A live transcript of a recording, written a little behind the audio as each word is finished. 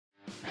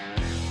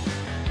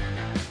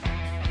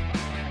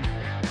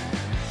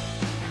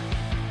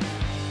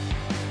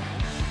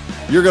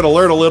You're going to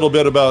learn a little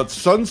bit about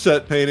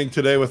sunset painting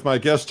today with my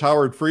guest,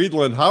 Howard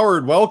Friedland.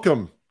 Howard,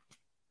 welcome.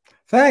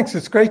 Thanks.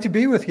 It's great to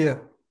be with you.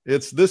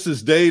 This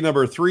is day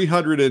number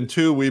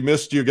 302. We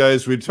missed you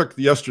guys. We took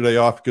yesterday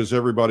off because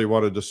everybody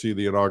wanted to see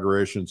the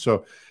inauguration.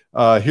 So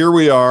here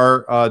we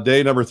are,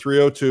 day number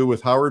 302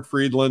 with Howard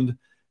Friedland.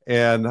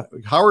 And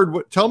Howard,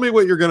 tell me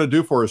what you're going to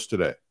do for us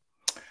today.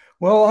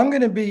 Well, I'm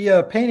going to be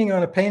painting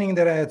on a painting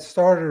that I had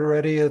started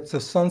already. It's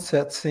a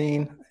sunset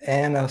scene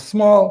and a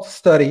small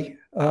study.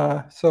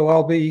 So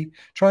I'll be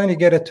trying to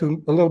get it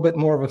to a little bit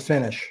more of a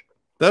finish.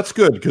 That's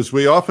good, because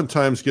we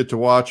oftentimes get to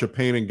watch a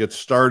painting get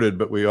started,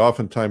 but we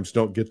oftentimes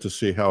don't get to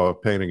see how a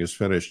painting is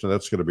finished, and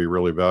that's going to be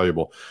really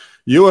valuable.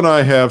 You and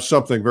I have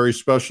something very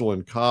special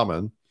in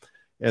common,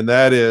 and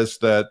that is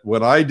that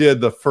when I did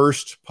the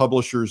first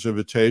Publishers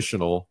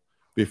Invitational,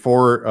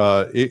 before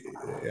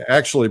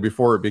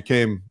it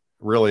became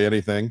really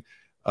anything,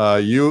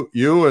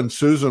 you and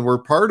Susan were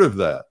part of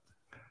that.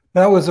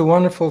 That was a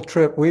wonderful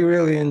trip. We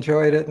really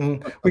enjoyed it,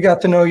 and we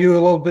got to know you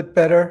a little bit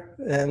better,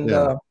 and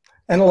a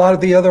lot of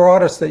the other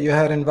artists that you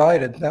had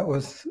invited. That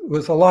was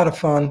a lot of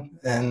fun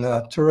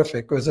and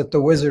terrific. It was at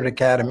the Wizard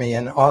Academy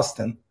in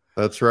Austin.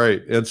 That's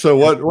right. And so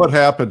what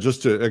happened,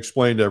 just to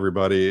explain to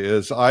everybody,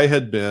 is I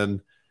had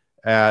been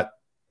at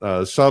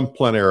some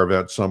plein air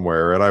event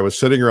somewhere, and I was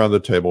sitting around the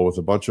table with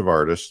a bunch of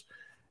artists,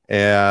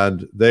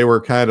 and they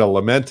were kind of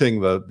lamenting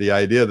the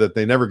idea that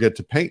they never get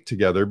to paint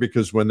together,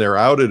 because when they're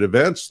out at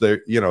events, they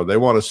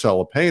want to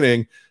sell a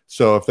painting.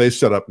 So if they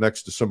sit up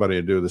next to somebody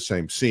and do the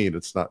same scene,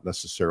 it's not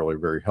necessarily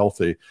very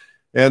healthy.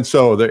 And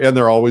so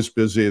they're always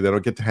busy. They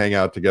don't get to hang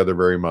out together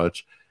very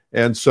much.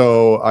 And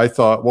so I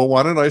thought, well,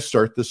 why don't I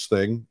start this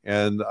thing,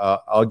 and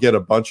I'll get a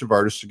bunch of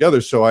artists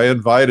together. So I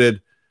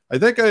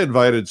think I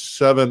invited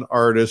 7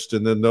 artists,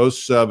 and then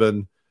those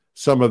 7,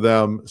 some of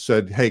them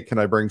said, hey, can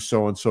I bring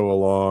so-and-so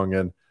along?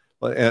 And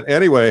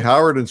anyway,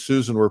 Howard and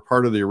Susan were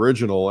part of the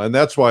original, and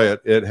that's why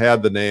it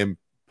had the name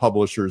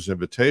Publishers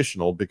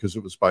Invitational, because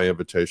it was by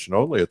invitation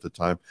only at the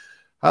time.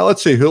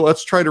 Let's see,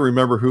 let's try to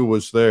remember who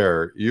was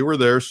there. You were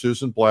there,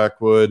 Susan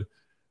Blackwood.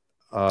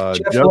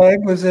 Jeff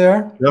Legg was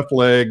there. Jeff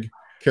Legg,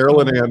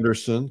 Carolyn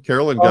Anderson.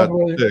 Carolyn got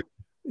sick.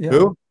 Yeah.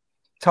 Who?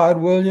 Todd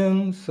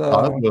Williams.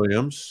 Todd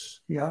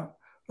Williams. Yeah.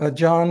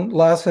 John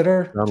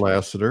Lasseter. John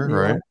Lasseter, yeah.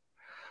 Right.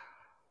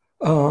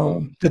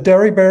 The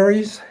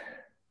Derryberries.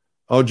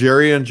 Oh,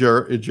 Jerry and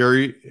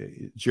Jeannie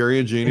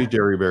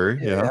Derryberry.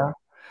 Yeah.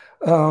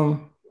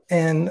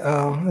 And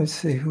let's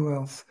see, who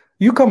else?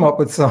 You come up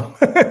with some.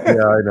 Yeah,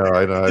 I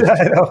know. Yeah,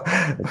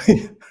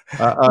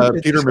 I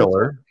know. Peter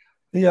Miller.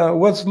 Yeah,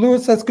 was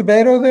Louis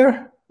Escobedo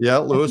there? Yeah,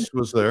 Louis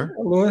was there.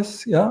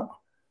 Louis, yeah.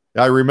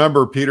 I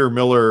remember Peter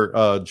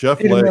Miller,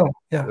 Jeff Legg.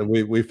 Yeah.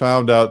 We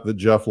found out that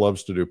Jeff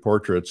loves to do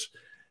portraits.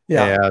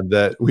 Yeah. And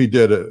that we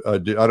did, I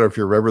don't know if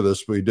you remember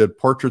this, but we did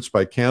portraits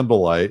by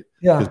candlelight.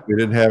 Yeah. Because we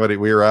didn't have any,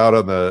 we were out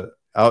on the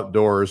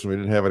outdoors and we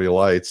didn't have any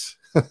lights.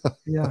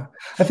 Yeah.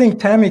 I think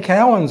Tammy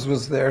Cowens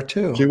was there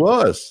too. She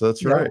was.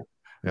 That's right.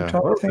 Yeah. I'm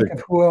trying to think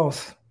of who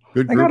else.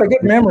 I got a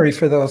good memory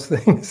for those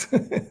things.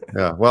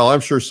 Yeah. Well, I'm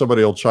sure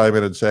somebody will chime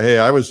in and say, hey,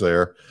 I was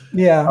there.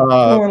 Yeah. I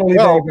don't want to leave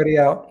anybody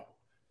out.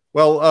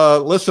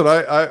 Well, listen,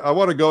 I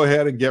want to go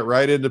ahead and get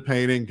right into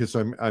painting, because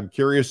I'm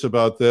curious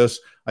about this.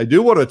 I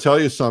do want to tell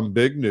you some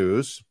big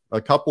news,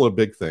 a couple of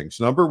big things.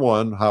 Number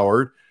one,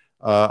 Howard,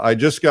 I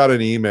just got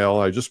an email.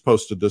 I just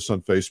posted this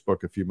on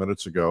Facebook a few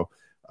minutes ago.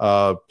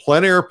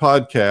 Plein Air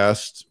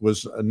Podcast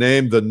was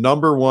named the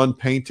 #1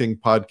 painting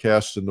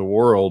podcast in the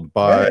world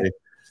by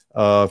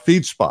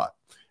FeedSpot.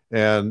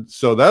 And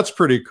so that's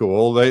pretty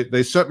cool.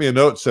 They sent me a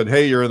note, said,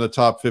 hey, you're in the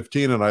top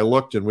 15. And I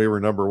looked and we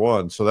were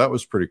 #1. So that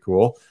was pretty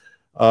cool.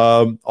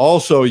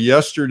 Also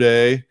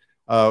yesterday,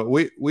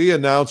 we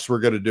announced we're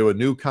going to do a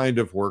new kind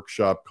of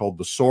workshop called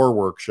the SOAR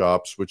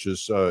workshops, which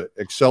is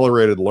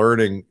accelerated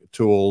learning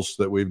tools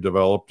that we've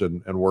developed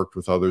and worked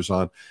with others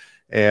on.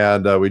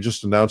 And we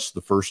just announced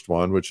the first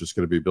one, which is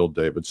going to be Bill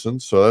Davidson.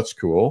 So that's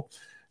cool.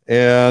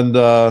 And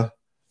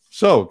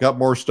so got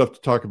more stuff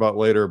to talk about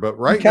later. But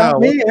right now,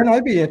 me in,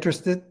 I'd be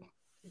interested.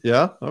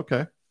 Yeah.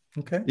 Okay.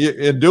 Okay.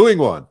 In doing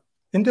one.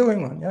 In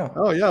doing one, yeah.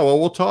 Oh, yeah. Well,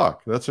 we'll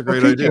talk. That's a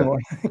great idea.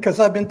 Because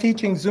I've been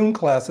teaching Zoom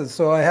classes,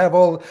 so I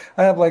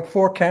have like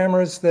 4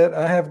 cameras that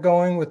I have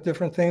going with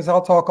different things.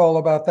 I'll talk all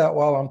about that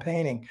while I'm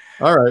painting.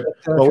 All right.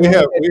 But, well, we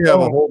have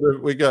a whole.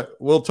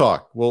 We'll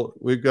talk.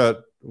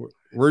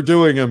 We're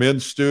doing them in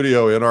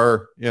studio in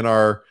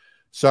our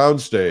sound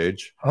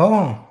stage.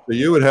 Oh. So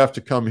you would have to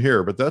come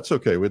here, but that's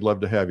okay. We'd love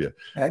to have you.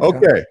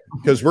 Okay,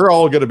 because we're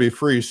all going to be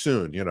free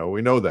soon.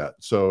 We know that.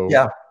 So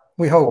yeah.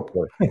 We hope.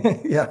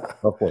 Yeah.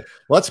 Hopefully.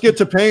 Let's get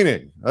to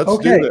painting. Let's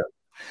do that.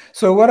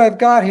 So what I've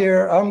got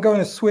here, I'm going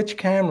to switch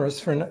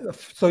cameras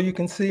so you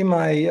can see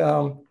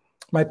my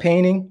my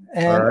painting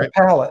and a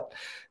palette.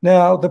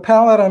 Now, the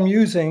palette I'm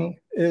using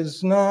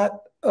is not,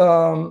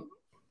 I'll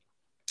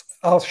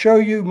show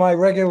you my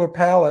regular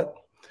palette,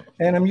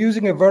 and I'm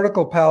using a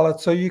vertical palette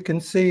so you can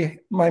see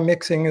my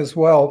mixing as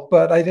well.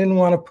 But I didn't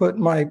want to put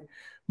my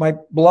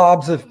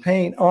blobs of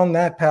paint on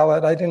that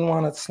palette. I didn't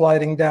want it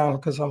sliding down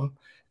because I'm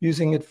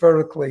using it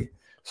vertically.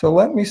 So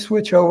let me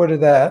switch over to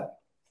that.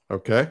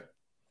 Okay.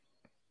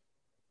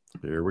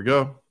 Here we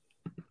go.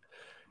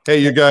 Hey,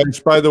 you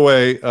guys, by the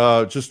way,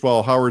 just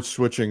while Howard's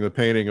switching the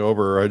painting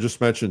over, I just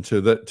mentioned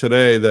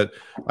today that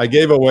I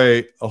gave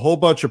away a whole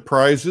bunch of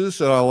prizes,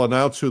 and I'll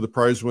announce who the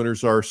prize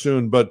winners are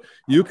soon, but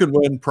you can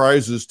win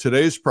prizes.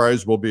 Today's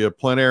prize will be a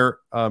Plein Air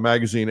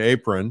magazine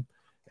apron,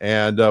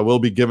 and we'll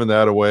be giving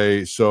that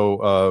away.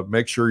 So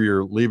make sure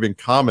you're leaving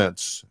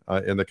comments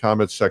in the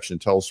comments section.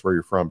 Tell us where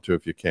you're from, too,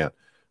 if you can.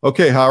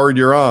 Okay, Howard,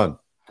 you're on.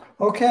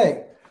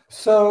 Okay.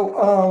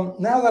 So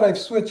now that I've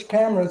switched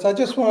cameras, I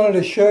just wanted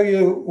to show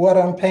you what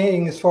I'm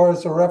painting as far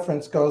as the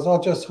reference goes. I'll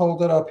just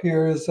hold it up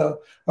here as a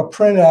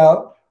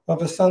printout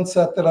of a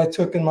sunset that I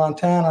took in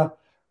Montana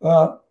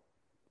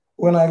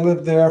when I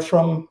lived there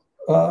from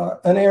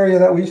an area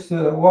that we used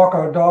to walk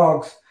our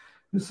dogs.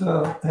 It's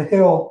a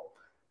hill.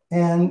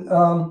 And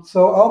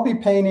so I'll be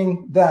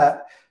painting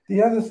that.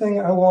 The other thing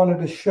I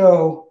wanted to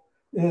show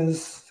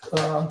is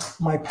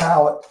my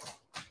palette,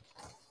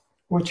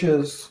 which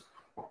is,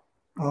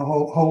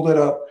 I'll hold it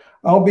up.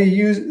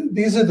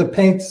 These are the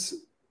paints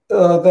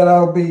that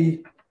I'll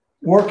be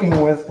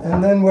working with.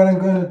 And then what I'm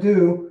going to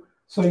do,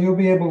 so you'll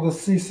be able to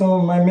see some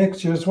of my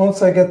mixtures.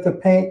 Once I get the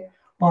paint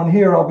on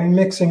here, I'll be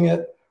mixing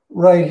it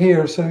right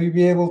here. So you'll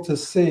be able to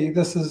see.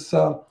 This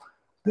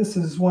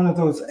is one of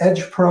those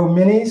Edge Pro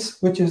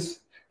Minis, which is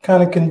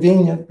kind of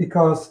convenient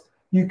because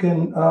you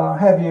can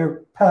have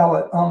your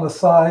palette on the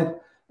side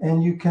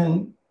and you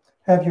can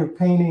have your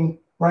painting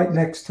right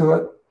next to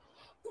it.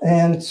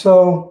 And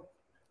so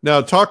now,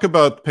 talk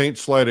about paint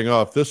sliding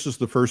off. This is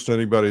the first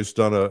anybody's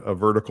done a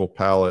vertical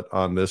palette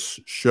on this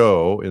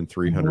show in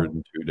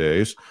 302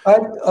 days.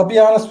 I'll be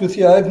honest with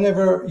you. I've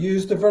never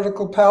used a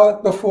vertical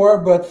palette before,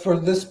 but for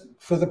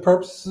the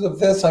purposes of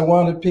this, I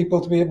wanted people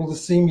to be able to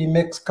see me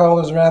mix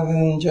colors rather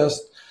than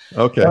just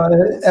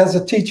as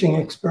a teaching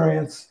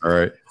experience. All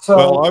right. So,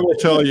 well, I will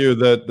tell you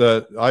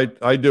that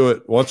I do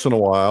it once in a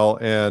while,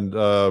 and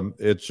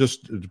it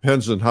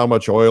depends on how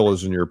much oil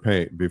is in your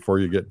paint before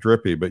you get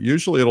drippy, but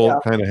usually it'll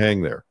kind of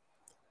hang there.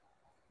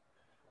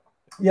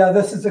 Yeah,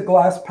 this is a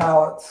glass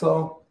palette,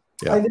 so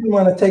I didn't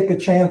want to take a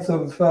chance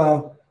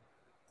of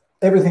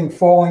everything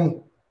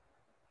falling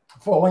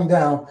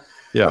down.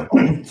 Yeah.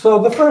 So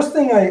the first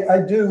thing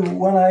I do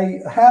when I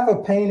have a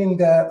painting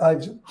that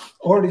I've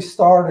already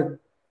started,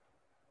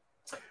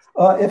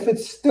 if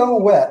it's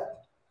still wet,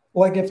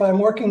 like if I'm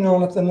working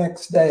on it the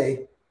next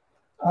day,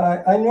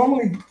 I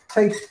normally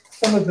take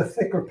some of the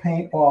thicker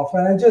paint off,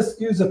 and I just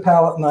use a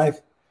palette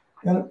knife,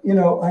 and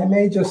I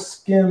may just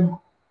skim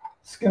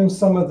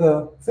some of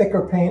the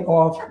thicker paint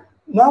off,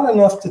 not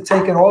enough to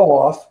take it all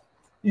off.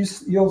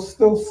 You'll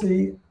still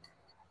see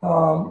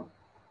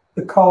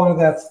the color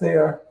that's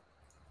there,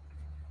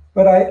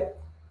 but I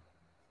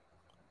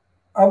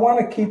want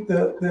to keep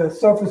the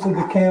surface of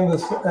the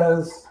canvas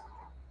as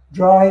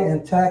dry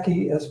and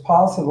tacky as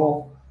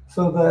possible,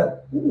 so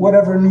that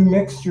whatever new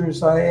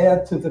mixtures I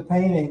add to the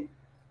painting,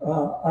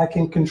 I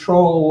can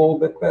control a little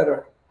bit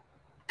better.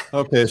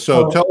 Okay,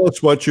 so tell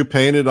us what you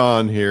painted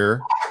on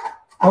here.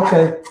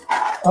 Okay,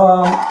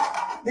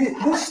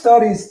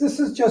 this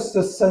is just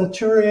a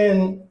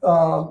Centurion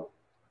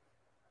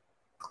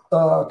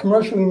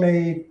commercially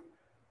made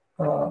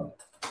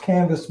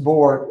canvas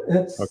board.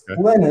 It's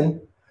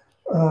linen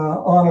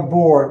on a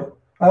board.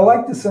 I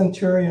like the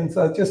Centurions.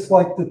 I just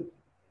like the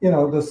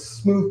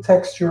smooth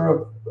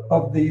texture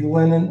of the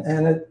linen,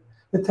 and it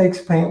takes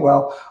paint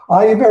well.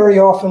 I very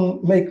often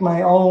make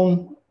my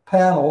own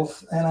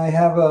panels, and I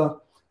have a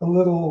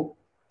little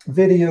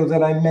video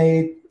that I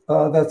made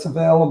that's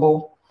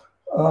available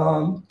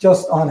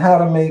just on how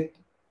to make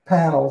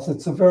panels.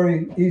 It's a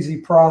very easy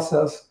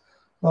process,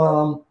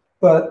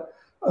 but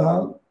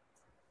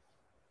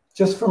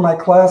just for my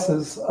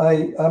classes,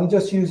 I'm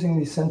just using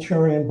the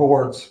Centurion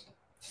boards.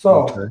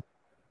 So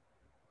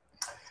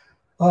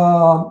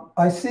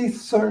I see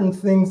certain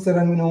things that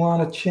I'm going to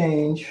want to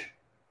change.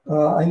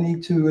 I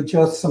need to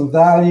adjust some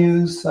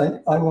values.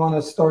 I want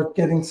to start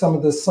getting some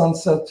of the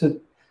sunset to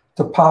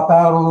pop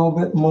out a little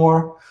bit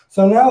more.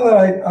 So now that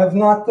I've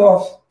knocked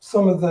off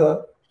some of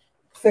the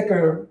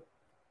thicker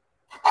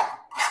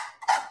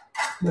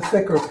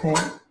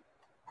paint.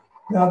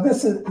 Now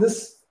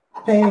this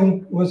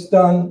painting was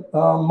done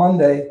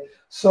Monday,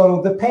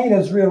 so the paint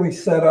is really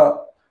set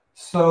up.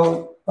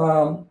 So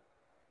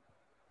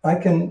I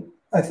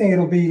think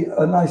it'll be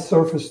a nice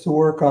surface to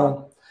work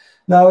on.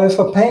 Now,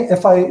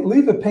 if I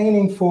leave a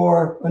painting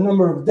for a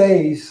number of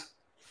days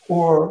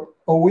or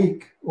a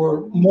week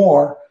or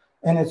more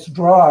and it's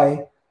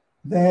dry,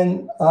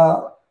 then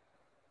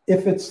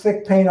if it's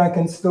thick paint, I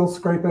can still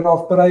scrape it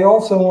off. But I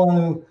also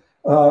want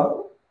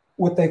to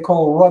what they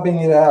call rubbing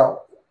it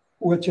out,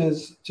 which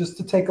is just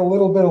to take a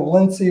little bit of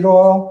linseed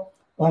oil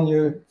on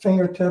your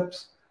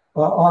fingertips.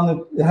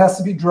 It has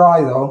to be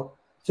dry though.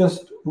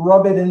 Just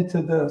rub it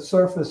into the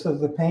surface of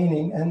the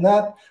painting, and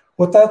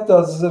what that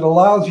does is it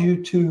allows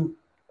you to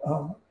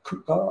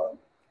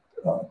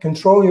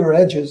control your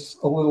edges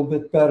a little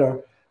bit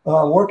better.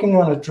 Working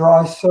on a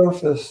dry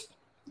surface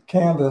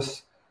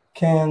canvas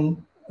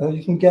can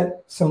You can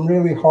get some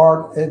really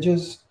hard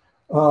edges,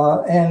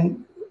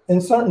 and in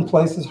certain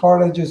places,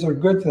 hard edges are a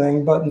good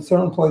thing, but in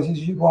certain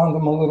places, you want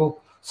them a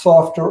little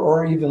softer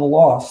or even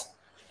lost.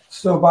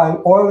 So by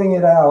oiling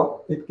it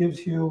out, it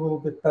gives you a little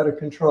bit better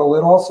control.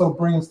 It also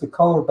brings the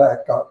color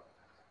back up,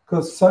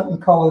 because certain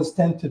colors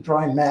tend to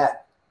dry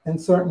matte, and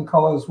certain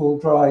colors will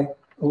dry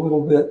a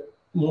little bit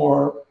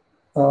more.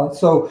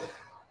 So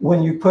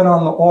when you put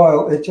on the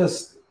oil, it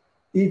just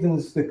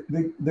evens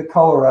the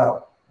color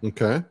out.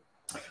 Okay.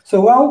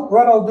 So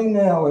what I'll do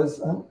now is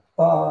I'm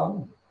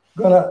going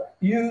to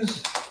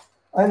use,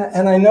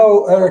 and I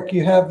know, Eric,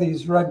 you have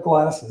these red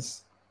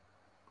glasses.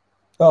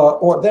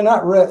 Or they're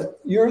not red.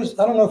 Yours,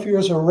 I don't know if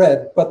yours are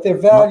red, but they're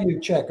value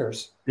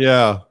checkers.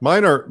 Yeah,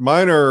 mine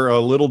are a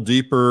little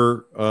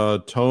deeper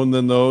tone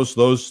than those.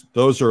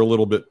 Those are a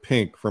little bit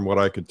pink from what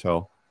I could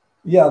tell.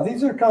 Yeah,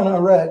 these are kind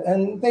of red,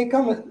 and they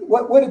come.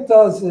 What it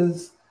does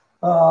is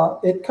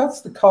it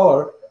cuts the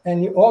color,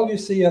 and all you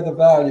see are the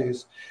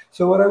values.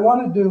 So what I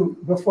want to do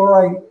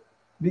before I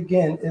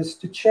begin is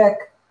to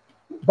check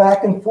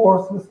back and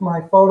forth with my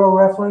photo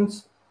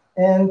reference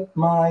and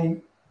my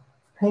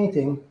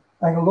painting.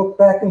 I can look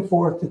back and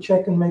forth to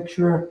check and make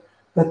sure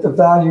that the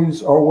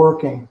values are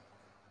working.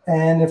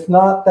 And if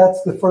not,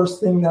 that's the first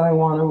thing that I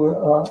want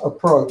to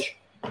approach.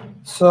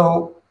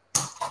 So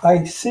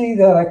I see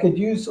that I could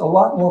use a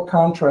lot more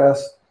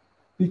contrast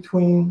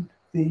between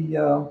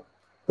the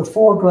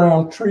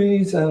foreground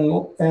trees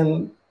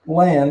and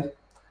land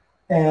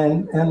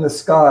and the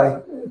sky.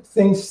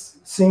 Things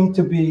seem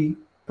to be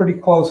pretty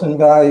close in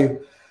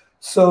value.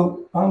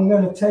 So I'm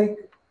going to take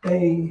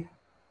a,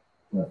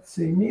 let's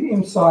see,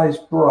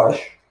 medium-sized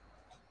brush.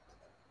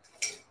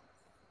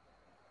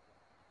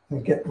 Let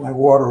me get my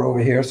water over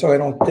here so I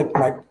don't dip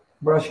my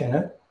brush in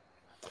it.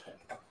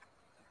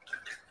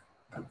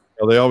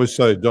 Well, they always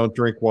say don't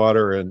drink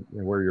water and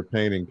where you're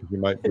painting because you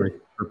might drink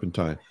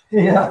turpentine.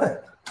 Yeah,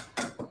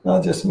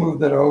 I'll just move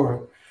that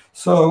over.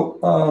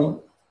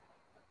 So,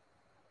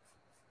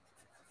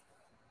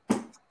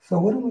 so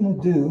what I'm going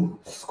to do,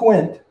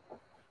 squint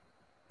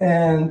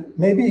and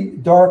maybe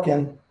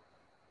darken.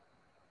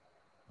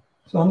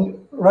 So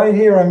right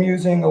here, I'm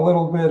using a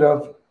little bit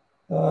of,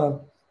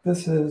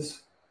 this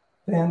is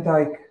Van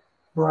Dyke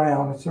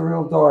Brown. It's a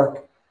real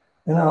dark.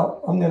 And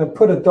I'm going to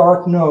put a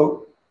dark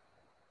note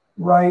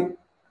right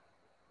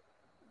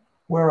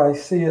where I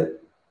see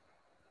it.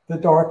 The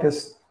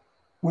darkest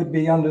would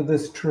be under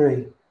this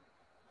tree.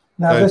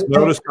 Now,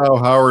 notice how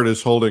Howard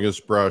is holding his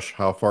brush,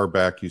 how far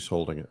back he's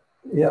holding it.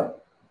 Yeah.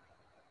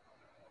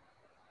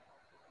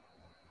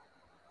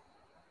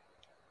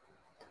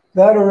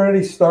 That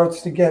already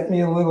starts to get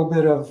me a little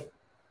bit of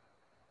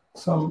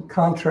some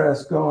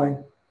contrast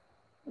going.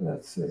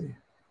 Let's see.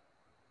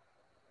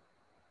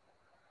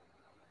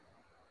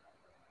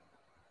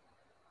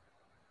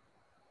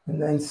 And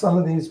then some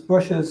of these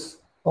bushes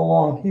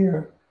along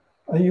here,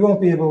 you won't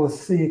be able to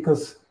see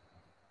because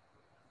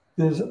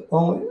there's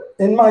only,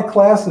 in my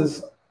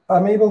classes,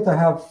 I'm able to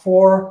have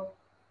 4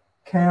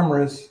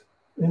 cameras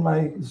in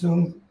my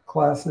Zoom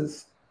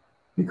classes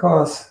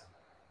because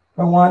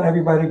I want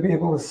everybody to be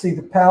able to see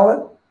the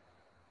palette.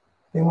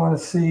 They want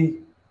to see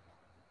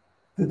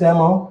the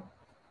demo.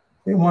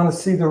 They want to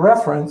see the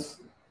reference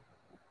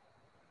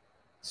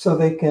so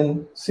they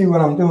can see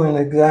what I'm doing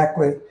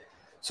exactly.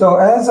 So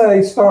as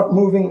I start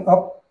moving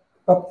up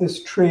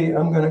this tree,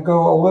 I'm going to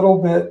go a little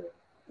bit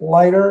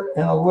lighter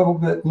and a little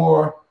bit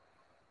more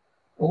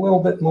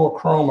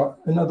chroma.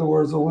 In other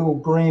words, a little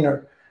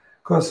greener,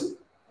 because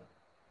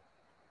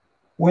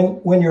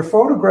when you're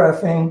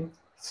photographing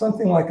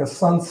something like a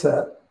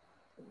sunset,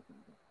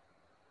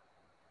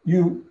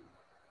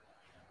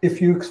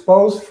 if you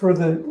expose for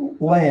the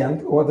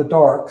land or the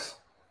darks,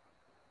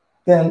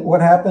 then what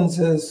happens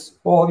is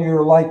all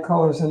your light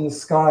colors in the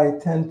sky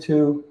tend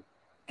to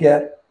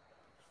get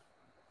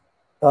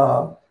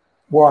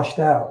washed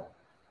out.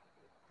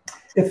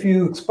 If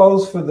you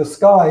expose for the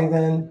sky,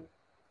 then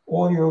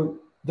all your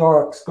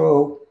darks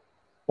go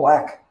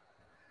black.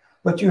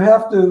 But you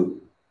have to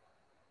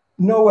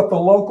know what the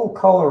local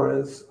color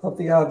is of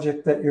the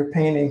object that you're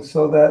painting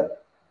so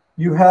that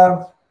you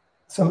have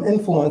some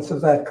influence of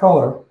that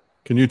color.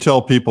 Can you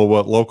tell people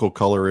what local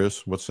color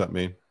is? What's that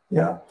mean?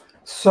 Yeah.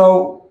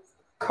 So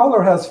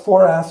color has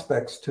 4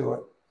 aspects to it: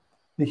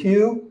 the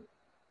hue,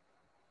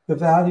 the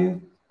value,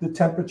 the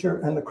temperature,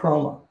 and the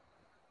chroma.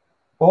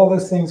 All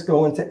those things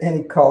go into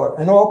any color,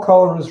 and all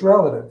color is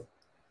relative.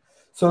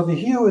 So the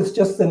hue is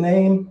just the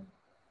name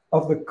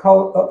of the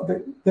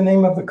color, the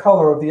name of the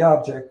color of the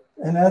object,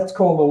 and that's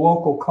called a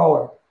local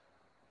color.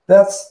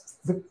 That's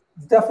the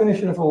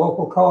definition of a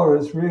local color,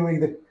 is really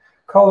the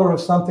color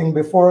of something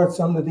before it's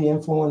under the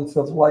influence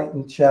of light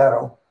and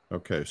shadow.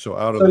 Okay, so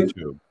out of the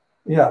tube.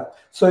 Yeah,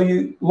 so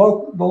the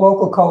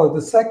local color.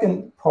 The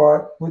second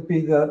part would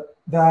be the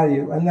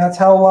value, and that's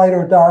how light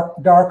or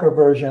darker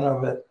version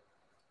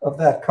of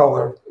that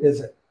color is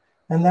it.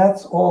 And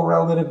that's all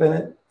relative, and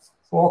it's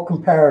all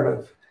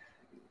comparative.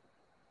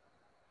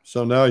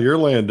 So now you're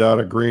laying down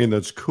a green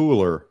that's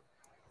cooler.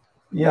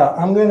 Yeah,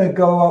 I'm going to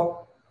go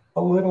up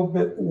a little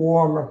bit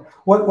warmer.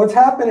 What's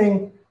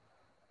happening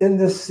in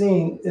this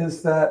scene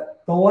is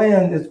that the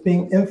land is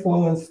being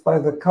influenced by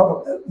the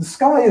color. The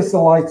sky is the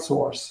light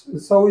source.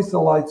 It's always the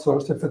light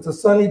source. If it's a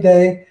sunny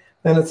day,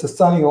 then it's a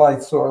sunny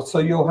light source. So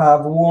you'll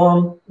have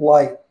warm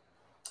light.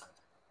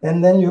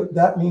 And then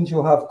that means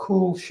you'll have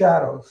cool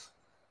shadows.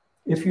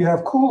 If you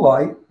have cool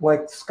light,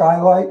 like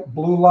skylight,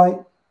 blue light,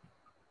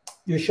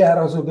 your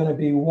shadows are going to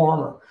be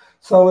warmer.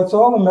 So it's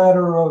all a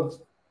matter of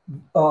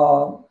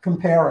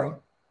comparing.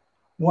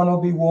 One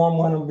will be warm,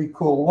 one will be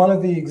cool. One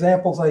of the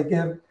examples I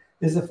give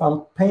is if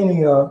I'm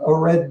painting a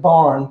red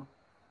barn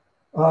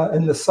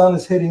and the sun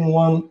is hitting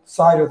one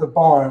side of the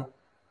barn,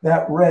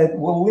 that red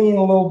will lean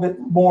a little bit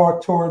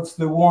more towards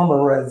the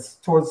warmer reds,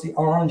 towards the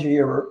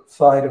orangier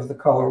side of the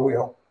color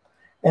wheel.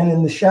 And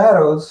in the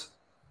shadows,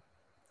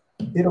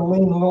 it'll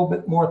lean a little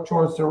bit more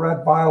towards the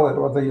red violet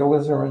or the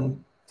alizarin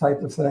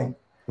type of thing.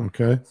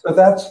 Okay. So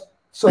that's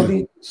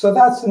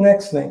the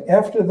next thing.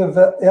 After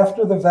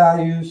the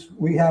values,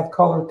 we have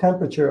color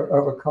temperature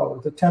of a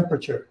color, the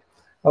temperature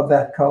of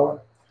that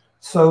color.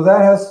 So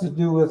that has to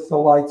do with the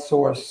light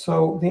source.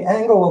 So the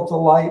angle of the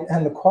light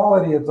and the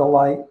quality of the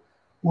light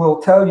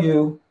will tell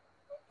you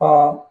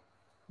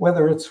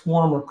whether it's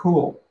warm or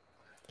cool.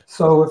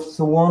 So if it's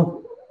a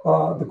warm,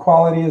 the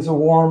quality is a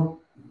warm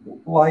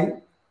light,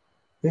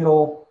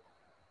 it'll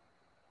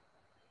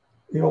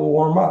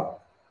warm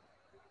up.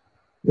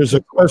 There's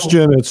a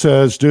question that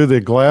says, do the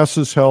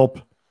glasses help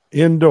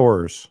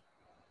indoors?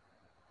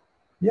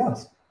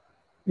 Yes.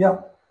 Yeah,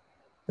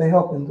 they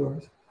help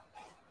indoors.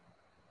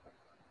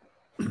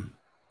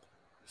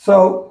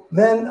 So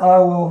then I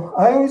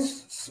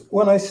always,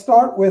 when I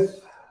start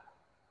with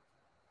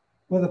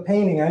a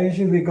painting, I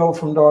usually go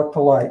from dark to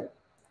light.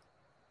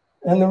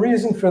 And the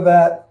reason for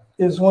that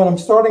is when I'm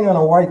starting on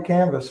a white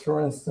canvas, for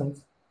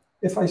instance,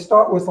 if I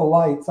start with the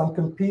lights, I'm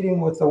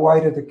competing with the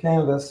white of the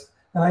canvas,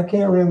 and I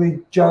can't really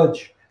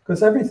judge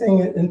because everything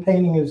in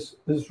painting is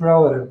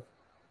relative.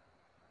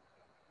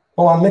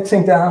 Oh, I'm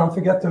mixing down. I'm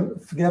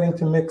forgetting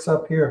to mix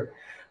up here.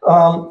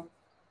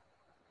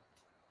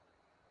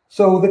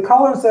 So the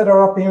colors that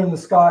are up here in the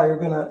sky are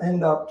going to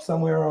end up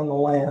somewhere on the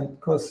land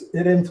because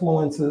it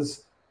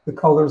influences the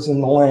colors in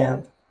the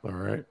land. All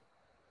right.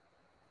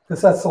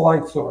 Because that's the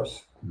light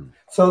source.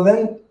 So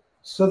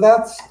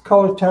that's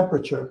color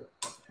temperature.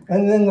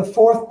 And then the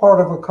fourth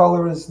part of a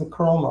color is the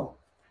chroma.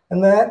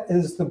 And that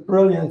is the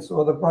brilliance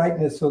or the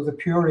brightness or the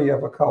purity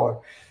of a color.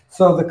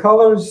 So the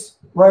colors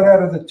right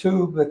out of the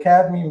tube, the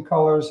cadmium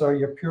colors are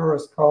your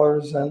purest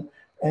colors, and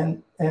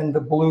the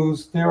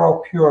blues, they're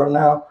all pure.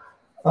 Now,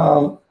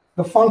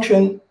 the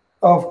function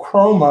of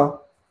chroma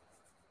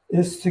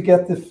is to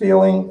get the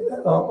feeling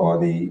or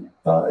the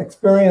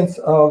experience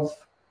of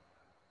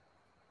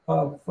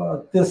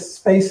this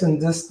space and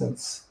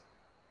distance.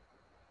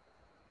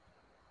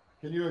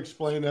 Can you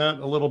explain that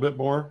a little bit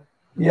more?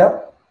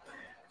 Yep.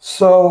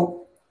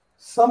 So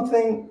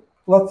something,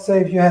 let's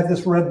say if you had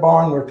this red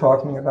barn we're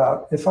talking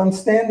about, if I'm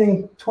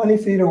standing 20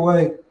 feet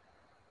away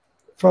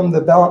from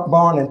the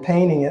barn and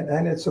painting it,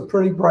 and it's a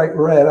pretty bright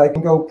red, I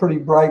can go pretty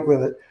bright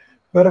with it.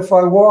 But if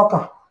I walk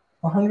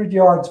 100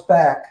 yards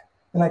back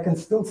and I can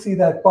still see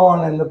that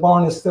barn and the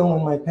barn is still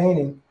in my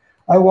painting,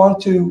 I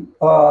want to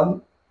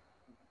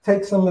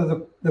take some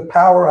of the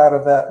power out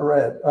of that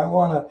red. I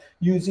want to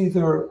use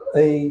either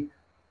a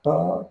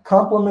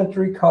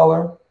complementary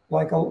color,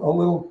 like a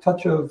little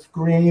touch of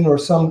green or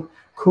some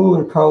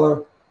cooler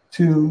color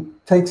to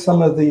take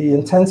some of the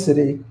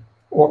intensity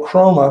or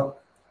chroma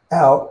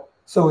out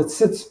so it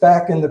sits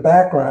back in the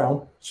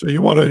background. So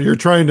you're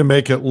trying to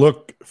make it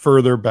look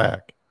further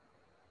back.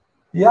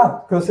 Yeah,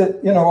 because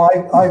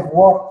I've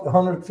walked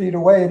 100 feet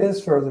away. It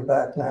is further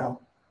back now,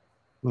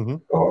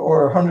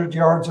 or 100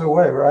 yards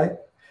away, right?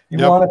 You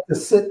want it to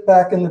sit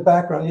back in the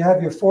background. You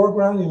have your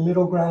foreground, your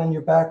middle ground, and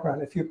your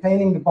background. If you're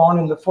painting the barn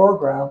in the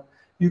foreground,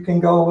 you can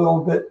go a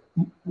little bit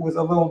with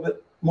a little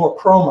bit more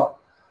chroma.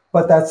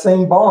 But that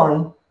same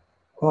barn,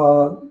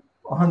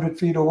 100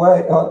 feet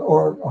away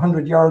or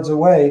 100 yards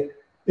away,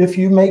 if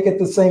you make it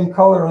the same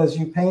color as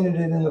you painted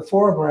it in the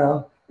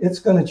foreground, it's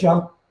going to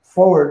jump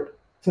forward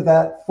to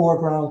that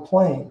foreground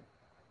plane.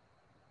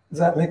 Does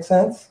that make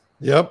sense?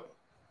 Yep.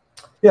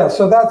 Yeah,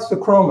 so that's the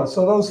chroma.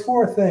 So those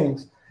four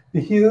things,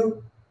 the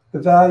hue, the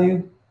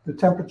value, the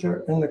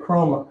temperature, and the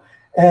chroma.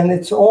 And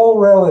it's all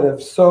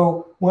relative.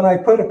 So when I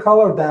put a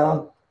color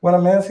down, what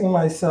I'm asking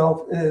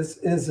myself is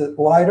it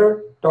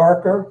lighter,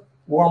 darker,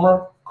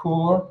 warmer,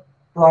 cooler,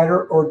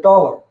 brighter, or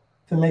duller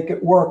to make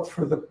it work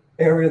for the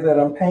area that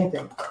I'm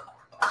painting?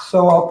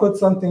 So I'll put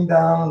something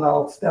down and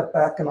I'll step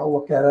back and I'll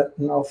look at it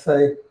and I'll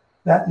say,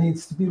 that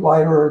needs to be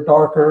lighter or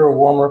darker or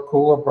warmer,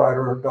 cooler,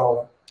 brighter, or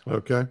duller.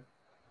 Okay.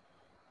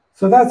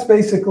 So that's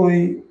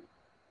basically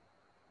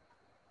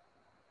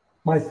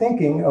my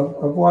thinking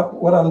of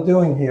what I'm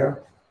doing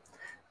here.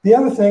 The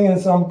other thing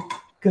is I'm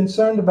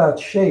concerned about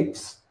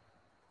shapes,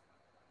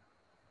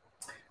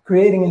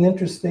 creating an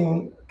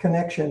interesting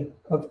connection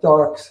of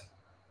darks.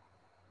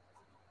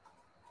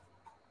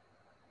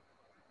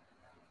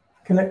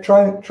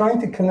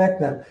 Trying to connect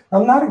them.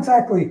 I'm not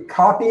exactly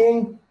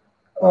copying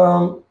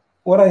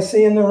what I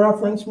see in the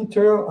reference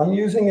material, I'm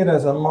using it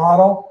as a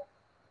model,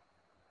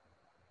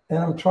 and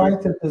I'm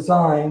trying to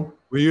design.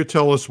 Will you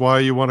tell us why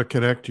you want to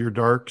connect your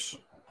darks?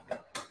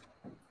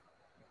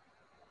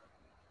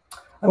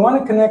 I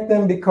want to connect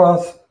them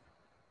because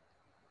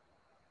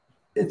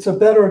it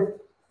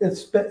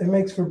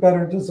makes for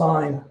better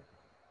design.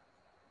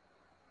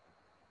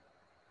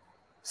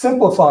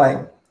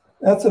 Simplifying.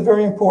 That's a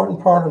very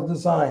important part of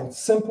design.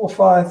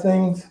 Simplify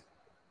things.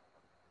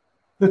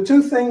 The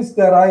two things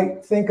that I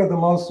think are the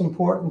most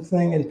important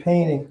thing in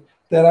painting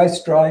that I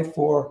strive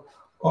for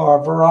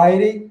are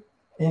variety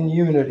and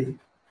unity.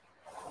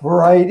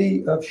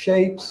 Variety of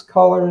shapes,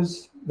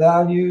 colors,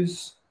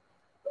 values,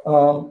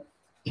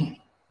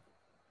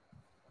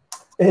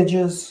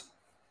 edges.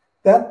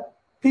 That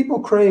people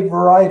crave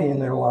variety in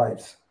their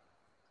lives.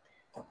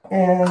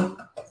 And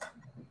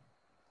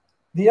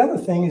the other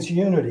thing is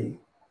unity.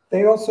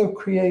 They also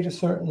create a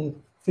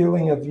certain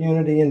feeling of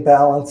unity and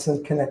balance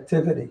and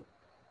connectivity.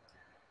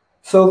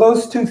 So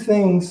those two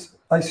things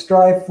I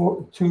strive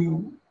for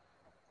to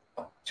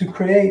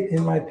create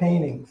in my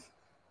paintings.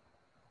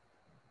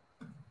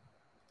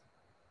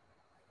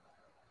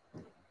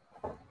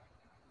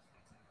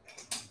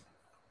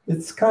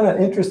 It's kind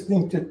of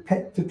interesting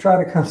to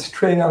try to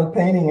concentrate on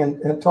painting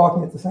and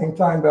talking at the same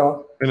time,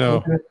 but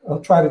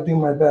I'll try to do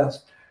my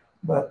best.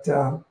 But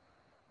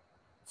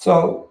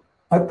so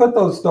I put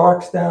those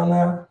darks down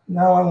there.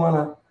 Now I want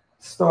to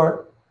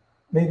start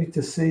maybe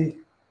to see.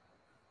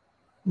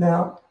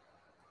 Now,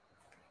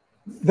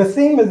 the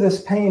theme of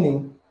this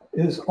painting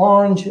is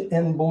orange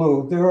and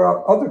blue. There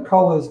are other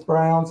colors,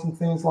 browns and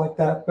things like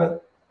that,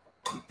 but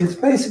it's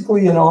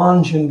basically an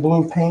orange and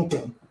blue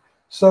painting.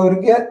 So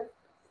to get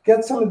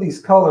some of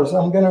these colors,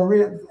 I'm going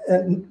to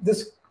and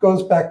this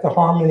goes back to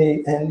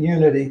harmony and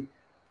unity.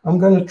 I'm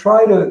going to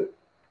try to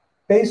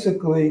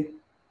basically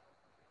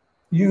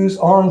use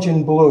orange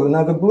and blue.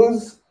 Now the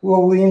blues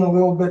will lean a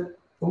little bit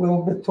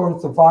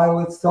towards the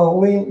violets. They'll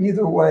lean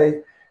either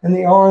way, and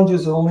the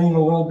oranges will lean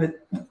a little bit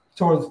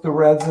towards the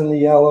reds and the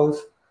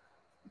yellows,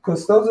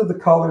 because those are the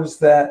colors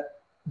that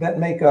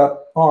make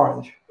up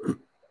orange.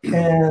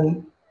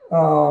 And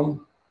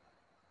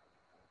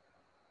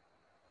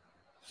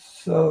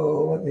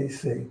so let me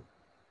see.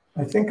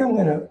 I think I'm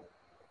going to.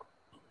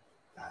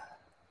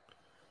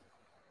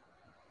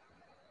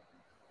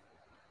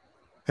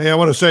 Hey, I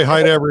want to say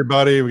hi to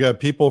everybody. We got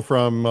people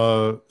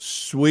from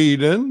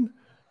Sweden,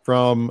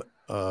 from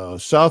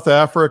South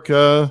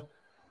Africa.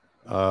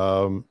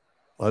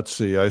 Let's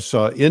see. I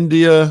saw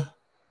India.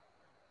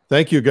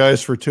 Thank you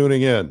guys for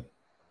tuning in.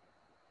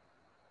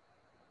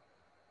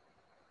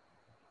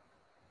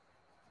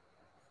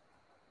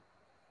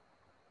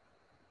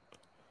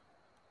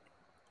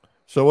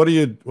 So what are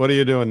you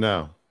doing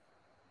now?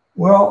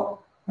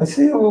 Well, I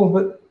see a little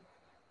bit.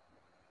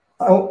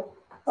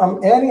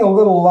 I'm adding a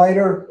little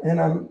lighter,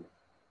 and I'm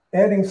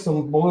adding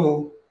some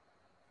blue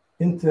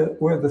into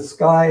where the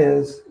sky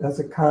is as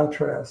a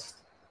contrast.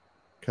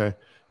 Okay.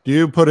 Do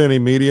you put any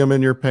medium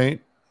in your paint?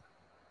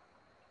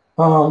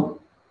 Not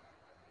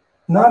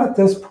at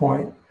this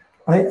point.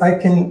 I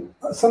can,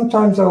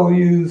 sometimes I will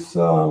use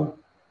some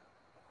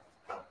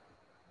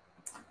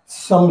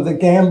of the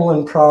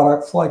Gamblin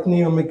products like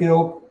Neo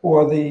McGill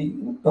or the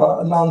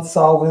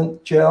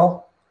non-solvent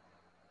gel.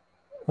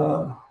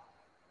 When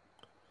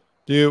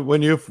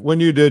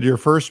you did your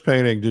first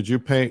painting, did you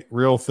paint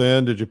real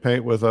thin? Did you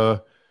paint with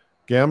a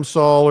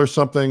Gamsol or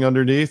something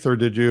underneath, or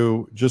did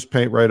you just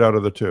paint right out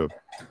of the tube?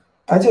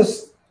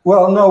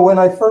 Well, no, when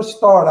I first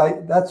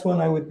start, that's when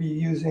I would be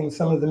using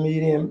some of the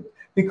medium,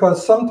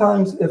 because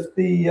sometimes if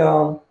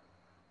the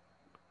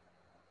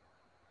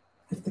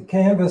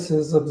canvas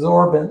is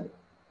absorbent,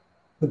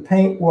 the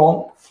paint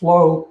won't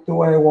flow the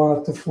way I want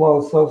it to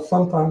flow. So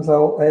sometimes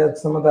I'll add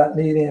some of that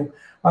medium.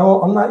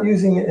 I'm not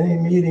using any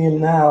medium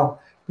now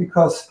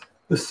because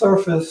the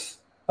surface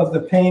of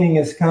the painting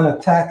is kind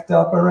of tacked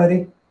up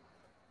already.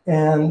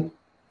 And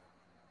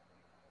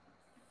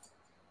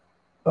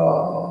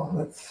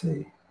let's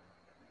see.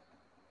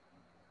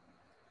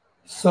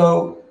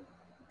 So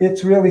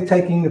it's really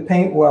taking the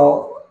paint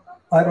well.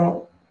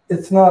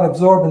 It's not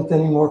absorbent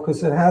anymore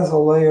because it has a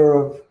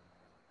layer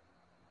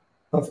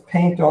of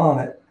paint on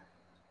it.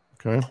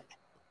 Okay.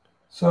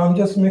 So I'm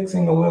just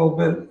mixing a little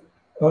bit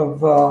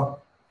of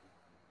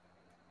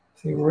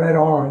red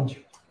orange.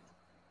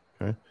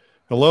 Okay.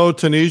 Hello,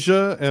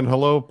 Tunisia, and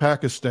hello,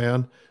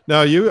 Pakistan.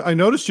 Now I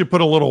noticed you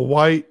put a little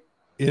white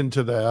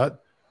into that.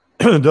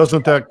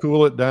 Doesn't that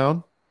cool it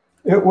down?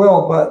 It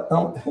will, but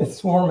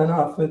it's warm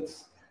enough.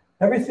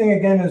 Everything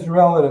again is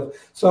relative.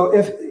 So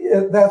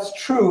if that's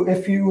true,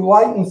 if you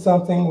lighten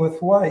something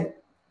with white,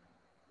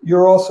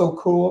 you're also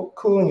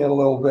cooling it a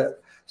little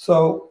bit.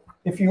 So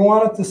if you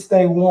want it to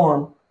stay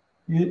warm,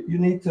 you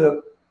need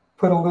to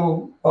put a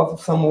little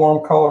of some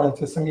warm color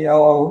into some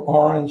yellow,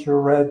 orange,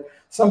 or red,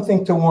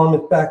 something to warm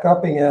it back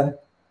up again.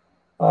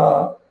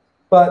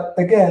 But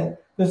again,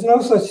 there's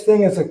no such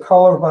thing as a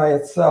color by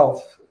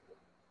itself.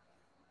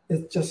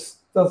 It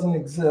just doesn't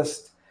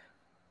exist.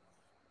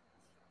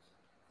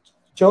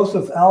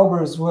 Joseph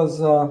Albers was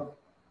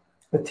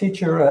a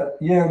teacher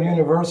at Yale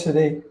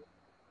University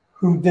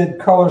who did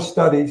color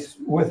studies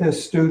with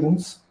his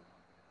students.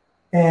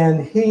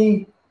 And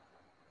he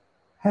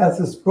has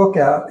this book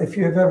out. If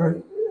you've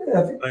ever,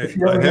 if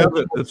you ever I have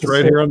it. It's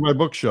right here on my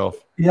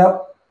bookshelf.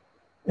 Yep.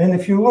 And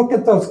if you look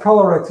at those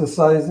color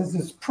exercises,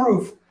 it's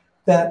proof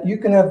that you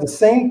can have the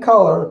same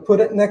color, put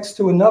it next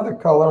to another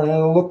color, and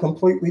it'll look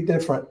completely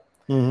different.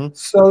 Mm-hmm.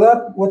 So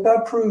that what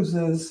that proves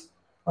is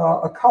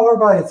a color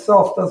by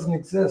itself doesn't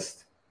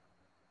exist.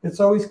 It's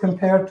always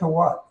compared to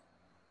what?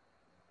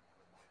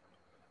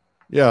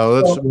 Yeah,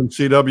 that's when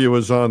CW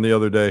was on the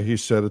other day. He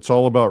said it's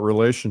all about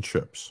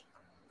relationships.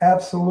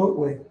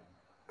 Absolutely.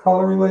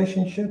 Color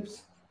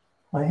relationships.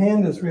 My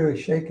hand is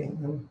really shaking.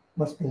 I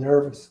must be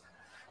nervous.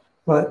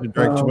 But you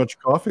drank too much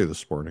coffee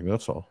this morning,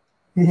 that's all.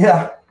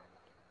 Yeah.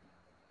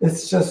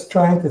 It's just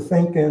trying to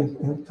think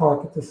and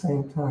talk at the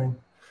same time.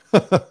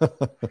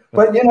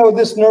 But you know,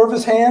 this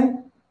nervous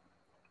hand,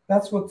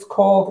 that's what's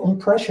called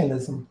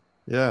impressionism.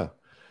 Yeah.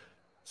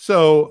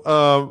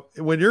 So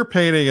when you're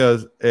painting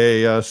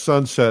a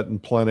sunset in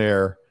plein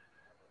air,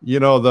 you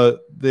know,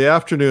 the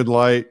afternoon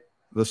light,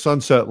 the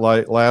sunset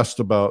light lasts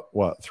about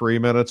what, 3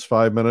 minutes,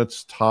 5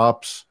 minutes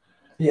tops?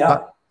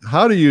 Yeah.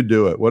 How do you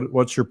do it?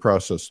 What's your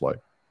process like?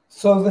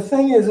 So the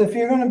thing is, if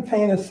you're going to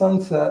paint a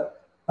sunset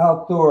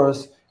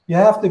outdoors, you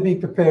have to be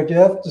prepared. You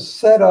have to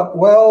set up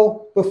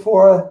well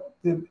before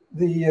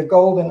the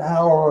golden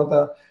hour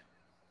or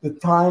the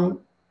time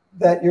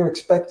that you're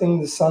expecting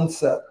the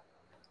sunset.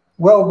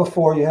 Well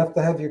before, you have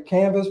to have your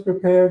canvas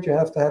prepared, you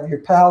have to have your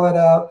palette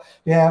out,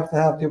 you have to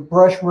have your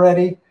brush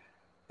ready,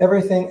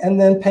 everything, and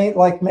then paint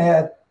like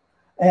mad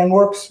and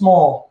work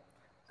small,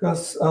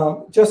 because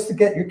just to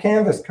get your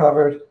canvas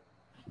covered.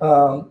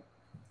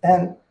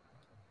 And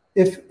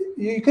if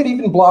you could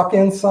even block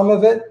in some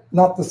of it,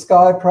 not the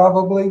sky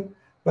probably,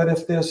 but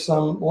if there's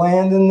some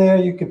land in there,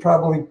 you could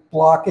probably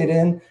block it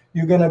in.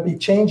 You're going to be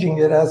changing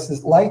it as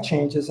the light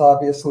changes,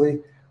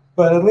 obviously,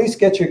 but at least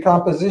get your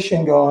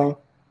composition going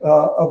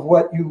of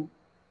what you're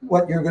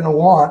going to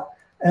want.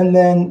 And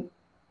then,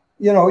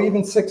 you know,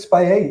 even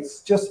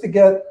 6x8s, just to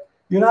get,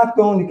 you're not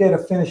going to get a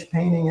finished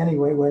painting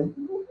anyway,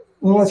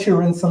 unless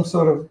you're in some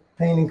sort of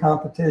painting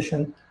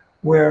competition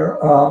where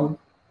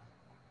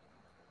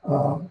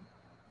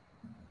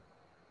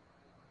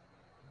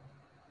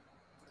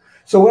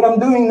so what I'm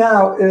doing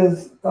now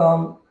is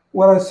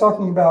what I was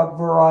talking about,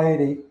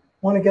 variety. I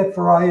want to get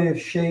variety of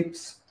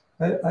shapes.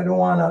 I don't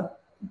want to,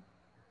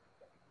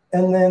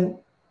 and then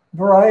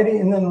variety,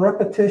 and then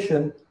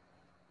repetition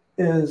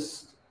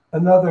is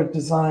another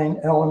design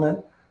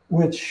element,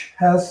 which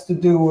has to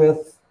do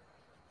with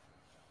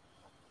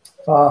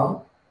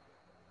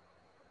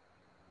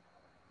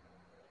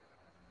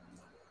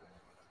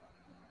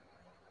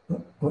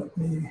let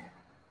me.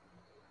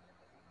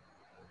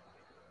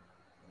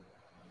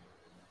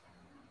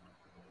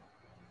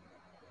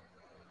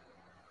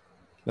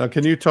 Now,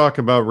 can you talk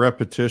about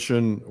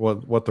repetition,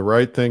 what the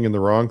right thing and the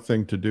wrong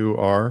thing to do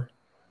are?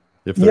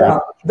 Yeah,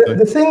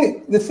 the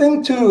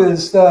thing too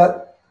is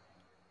that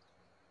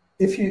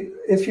if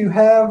you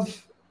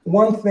have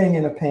one thing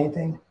in a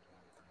painting,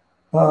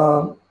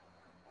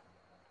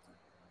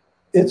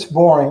 it's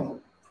boring.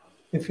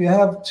 If you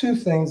have two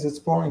things, it's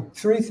boring.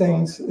 Three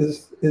things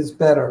is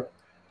better.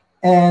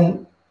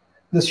 And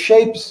the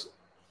shapes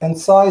and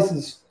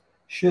sizes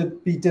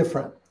should be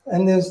different.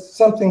 And there's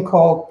something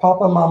called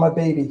Papa, Mama,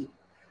 Baby.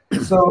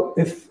 So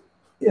if,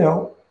 you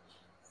know,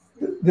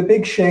 the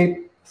big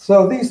shape,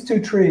 so these two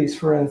trees,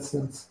 for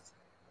instance,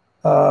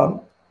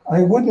 I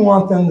wouldn't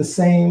want them the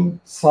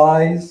same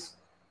size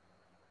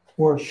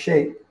or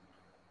shape.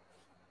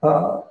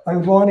 I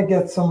want to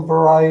get some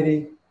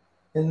variety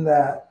in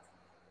that.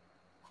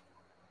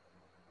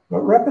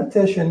 But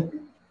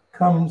repetition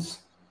comes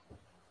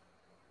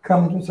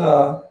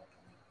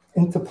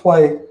into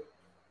play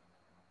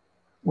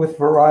with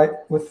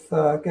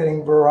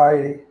getting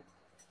variety.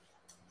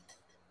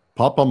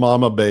 Papa,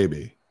 Mama,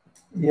 Baby.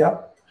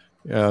 Yep.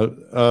 Yeah.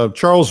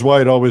 Charles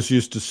White always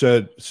used to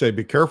say,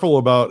 be careful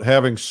about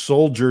having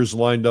soldiers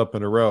lined up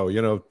in a row.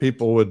 You know,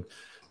 people would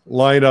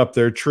line up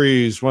their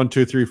trees 1,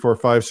 2, 3, 4,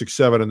 5, 6,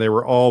 7, and they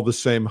were all the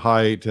same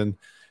height. And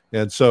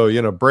so,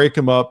 you know, break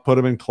them up, put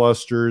them in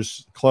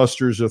clusters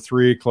of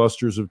 3,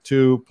 clusters of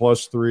 2,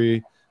 plus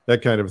 3,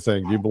 that kind of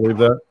thing. Do you believe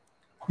that?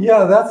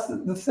 Yeah, that's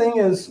the thing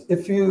is,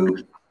 if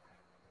you,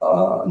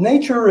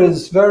 nature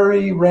is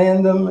very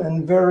random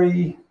and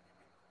very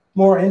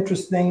more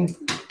interesting.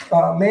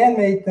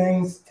 Man-made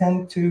things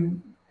tend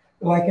to,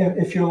 like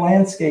if you're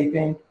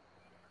landscaping,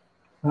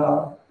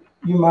 you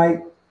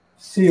might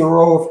see a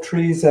row of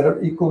trees that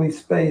are equally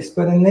spaced,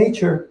 but in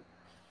nature,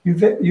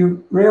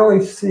 you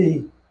rarely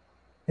see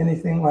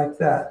anything like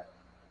that.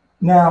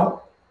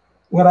 Now,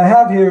 what I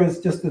have here is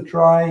just a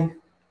dry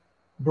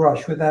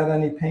brush without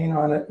any paint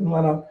on it, and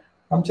when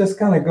I'm just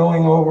kind of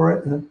going over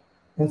it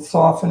and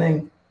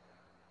softening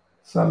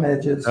some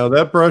edges. Now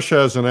that brush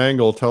has an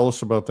angle. Tell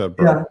us about that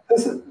brush.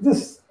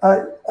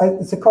 Yeah,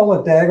 it's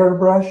called a dagger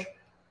brush.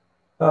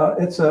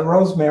 It's a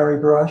rosemary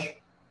brush,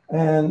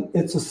 and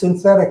it's a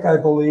synthetic, I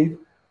believe.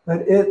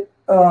 But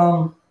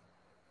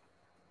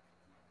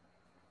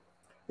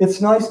it's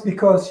nice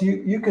because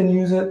you can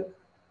use it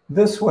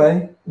this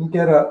way and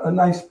get a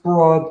nice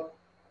broad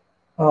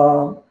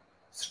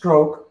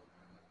stroke,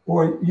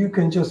 or you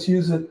can just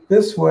use it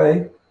this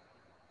way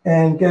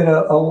and get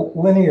a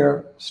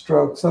linear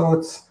stroke. So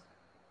it's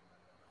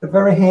a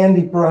very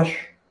handy brush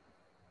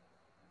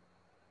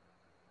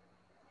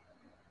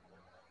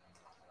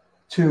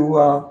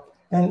to,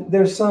 and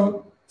there's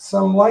some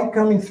light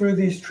coming through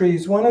these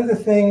trees. One of the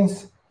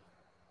things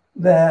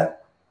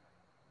that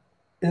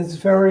is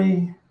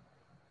very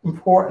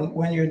important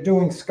when you're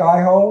doing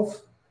sky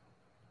holes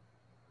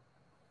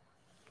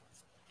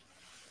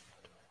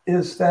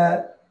is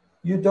that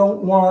you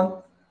don't want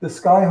the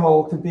sky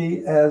hole to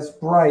be as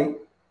bright,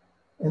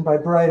 and by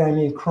bright I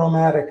mean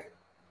chromatic,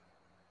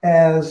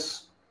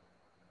 as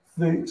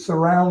the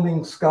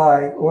surrounding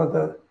sky or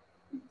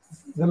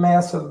the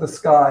mass of the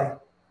sky,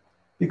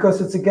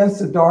 because it's against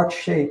the dark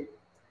shape.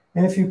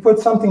 And if you put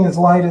something as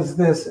light as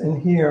this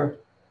in here,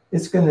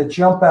 it's going to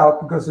jump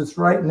out because it's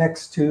right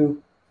next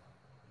to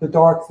the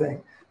dark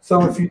thing.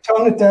 So if you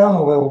tone it down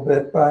a little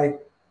bit by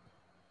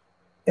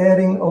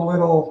adding a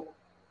little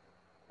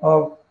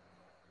of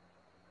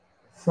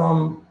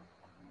some,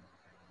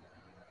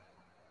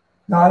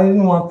 no, I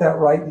didn't want that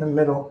right in the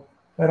middle,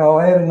 but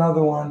I'll add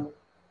another one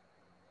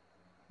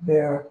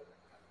there.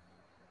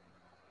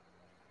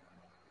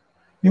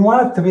 You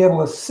want it to be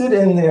able to sit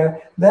in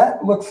there.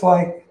 That looks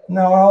like,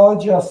 now I'll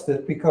adjust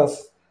it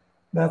because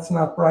that's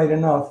not bright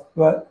enough,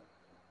 but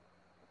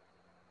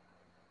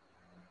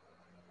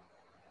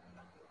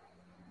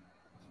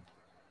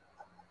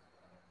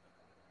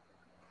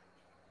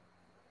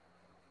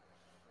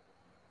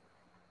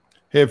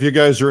hey, if you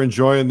guys are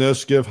enjoying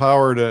this, give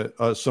Howard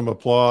some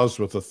applause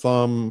with a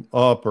thumb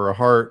up or a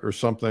heart or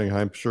something.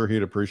 I'm sure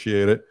he'd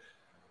appreciate it.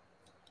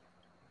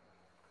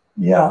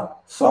 Yeah,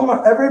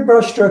 every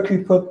brush stroke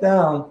you put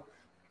down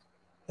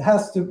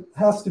has to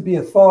be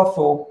a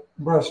thoughtful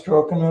brush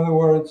stroke. In other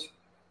words,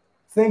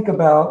 think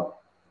about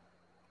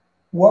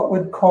what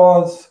would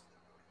cause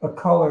a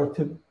color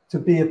to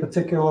be a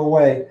particular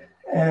way.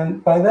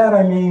 And by that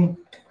I mean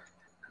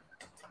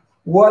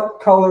what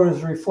color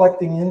is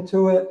reflecting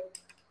into it.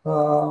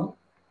 Now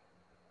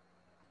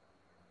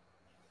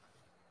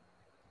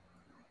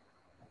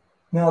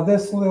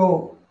this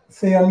little,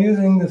 see, I'm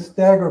using this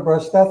dagger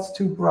brush, that's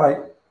too bright.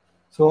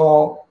 So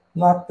I'll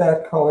knock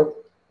that color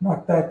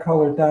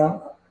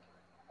down.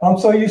 I'm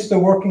so used to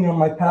working on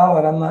my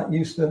palette, I'm not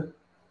used to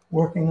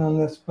working on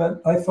this,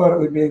 but I thought it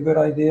would be a good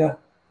idea.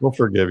 We'll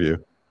forgive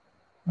you.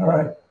 All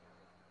right.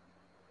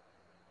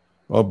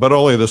 Well, but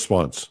only this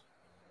once.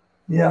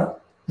 Yeah,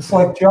 it's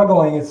like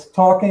juggling. It's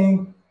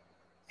talking,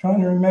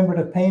 trying to remember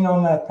to paint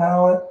on that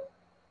palette,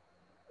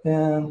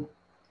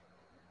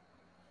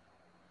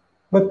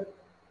 but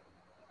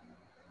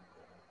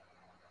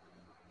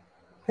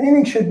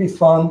painting should be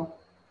fun,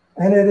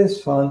 and it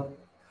is fun.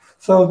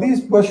 So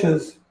these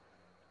bushes,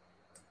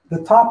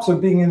 the tops are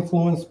being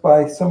influenced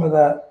by some of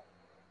that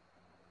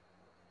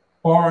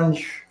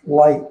orange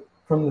light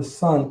from the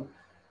sun.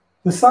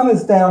 The sun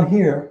is down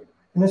here,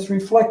 and it's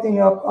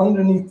reflecting up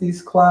underneath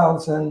these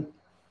clouds and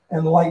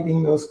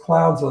lighting those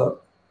clouds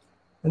up.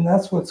 And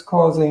that's what's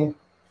causing,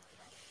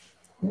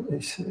 let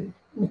me see,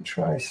 let me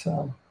try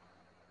some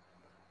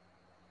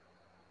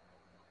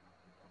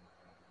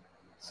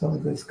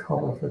of this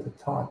color for the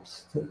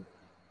tops to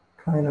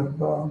kind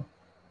of,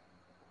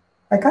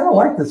 I kind of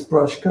like this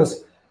brush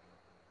because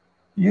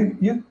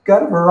you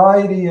got a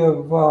variety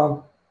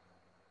of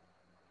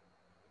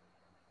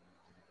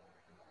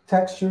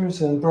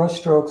textures and brush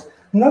strokes.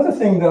 Another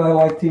thing that I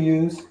like to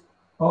use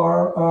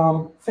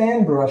are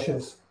fan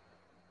brushes,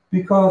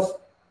 because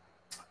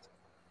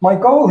my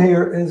goal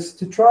here is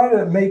to try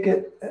to make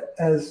it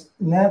as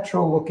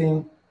natural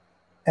looking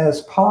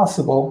as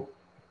possible.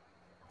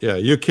 Yeah,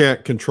 you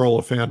can't control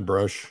a fan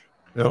brush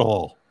at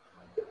all.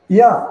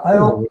 Yeah, I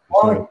don't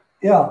want to,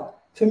 yeah.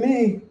 To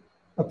me,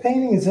 a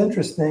painting is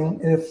interesting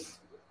if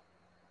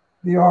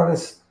the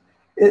artist,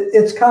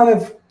 it's kind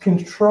of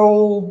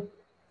controlled,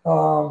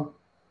 what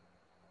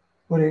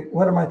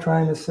am I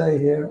trying to say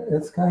here?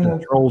 It's kind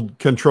of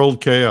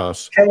controlled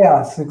chaos.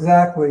 Chaos,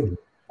 exactly.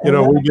 You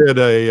know,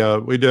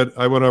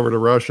 I went over to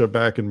Russia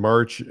back in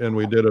March, and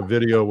we did a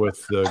video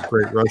with the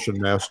great Russian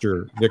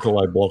master,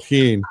 Nikolai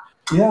Blokhin.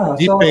 Yeah.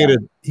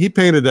 He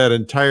painted that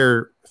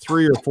entire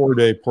 3 or 4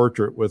 day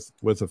portrait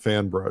with a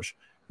fan brush.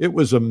 It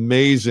was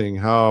amazing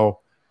how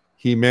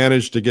he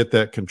managed to get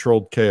that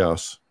controlled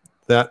chaos.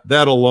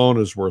 That alone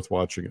is worth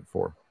watching it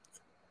for.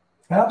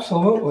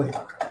 Absolutely.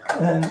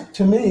 And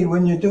to me,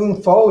 when you're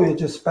doing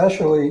foliage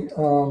especially,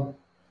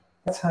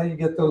 that's how you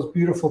get those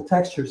beautiful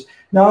textures.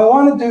 Now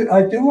I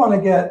do want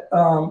to get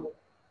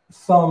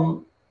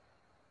some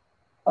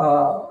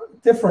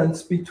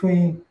difference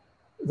between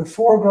the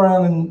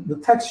foreground and the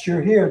texture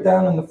here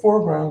down in the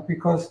foreground,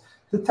 because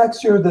the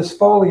texture of this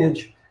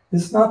foliage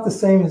is not the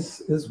same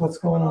as what's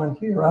going on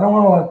here. I don't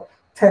want a lot of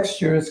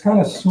texture. It's kind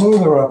of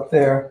smoother up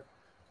there.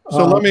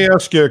 So let me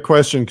ask you a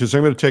question, because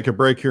I'm going to take a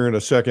break here in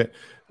a second.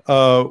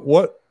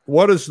 What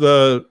are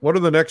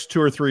the next 2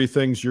 or 3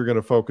 things you're going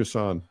to focus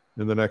on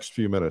in the next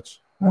few minutes?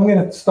 I'm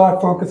going to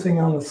start focusing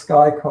on the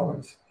sky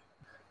colors.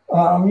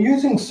 I'm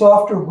using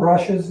softer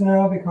brushes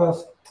now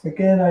because,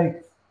 again, I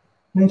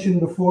mentioned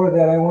before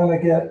that I want to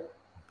get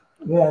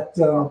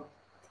that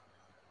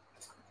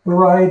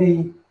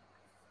variety.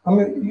 I'm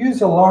going to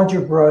use a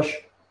larger brush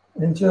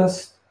and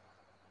just,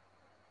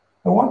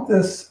 I want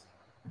this,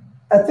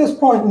 at this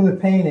point in the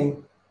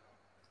painting,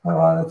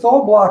 it's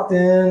all blocked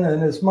in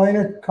and there's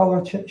minor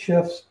color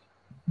shifts,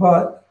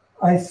 but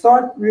I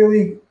start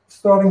really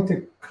starting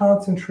to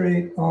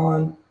concentrate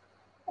on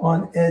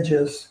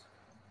edges.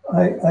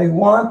 I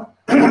want,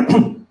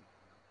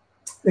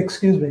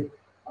 excuse me,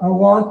 I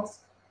want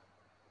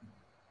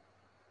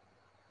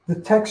the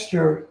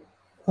texture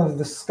of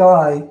the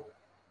sky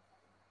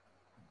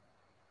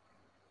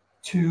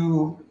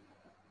to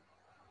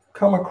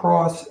come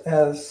across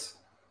as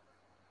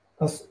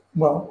a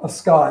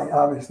sky,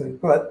 obviously,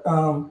 but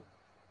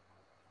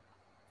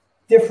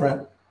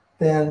different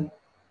than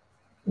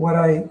what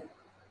I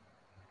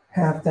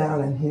have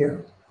down in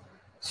here.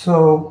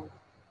 So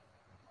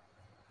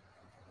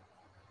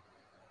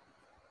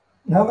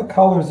now the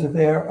colors are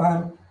there.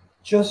 I'm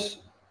just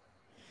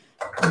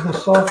with a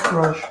soft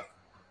brush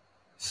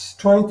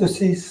trying to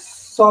see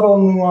subtle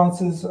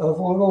nuances of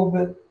a little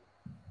bit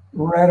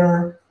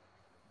redder,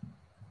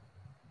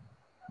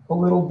 a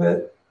little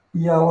bit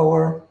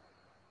yellower.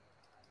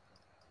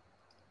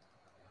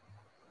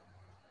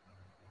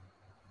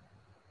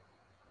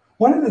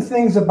 One of the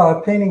things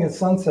about painting at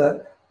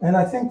sunset, and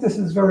I think this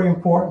is very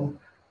important,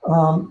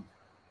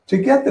 to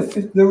get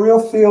the real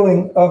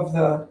feeling of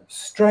the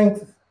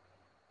strength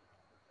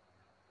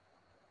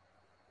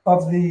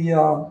of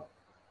the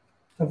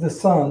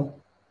sun,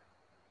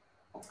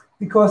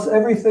 because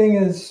everything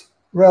is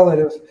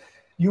relative,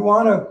 you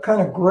want to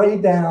kind of gray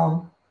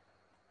down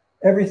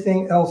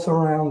everything else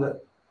around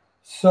it.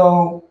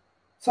 So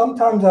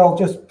sometimes I'll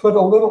just put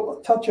a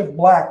little touch of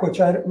black,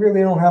 which I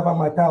really don't have on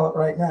my palette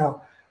right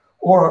now,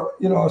 or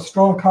a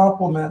strong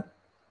complement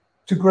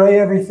to gray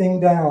everything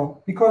down,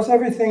 because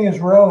everything is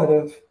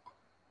relative.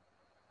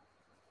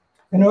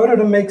 In order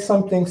to make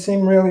something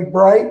seem really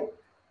bright,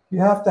 you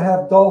have to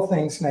have dull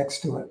things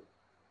next to it.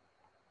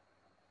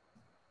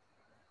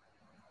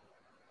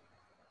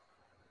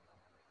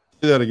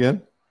 Do that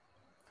again.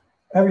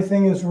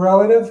 Everything is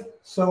relative,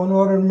 so in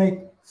order to make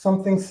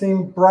something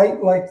seem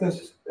bright like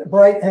this,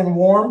 bright and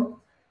warm,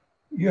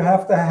 you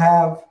have to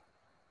have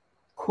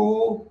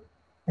cool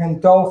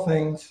and dull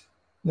things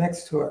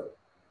next to it.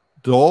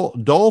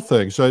 Dull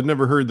things. I'd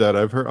never heard that.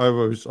 I've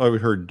always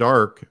heard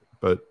dark,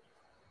 but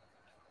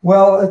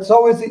well, it's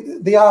always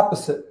the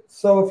opposite.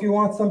 So if you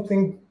want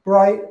something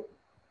bright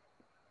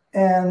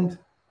and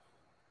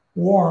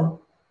warm,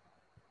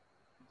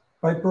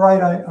 by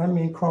bright I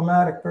mean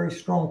chromatic, very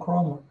strong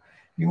chroma.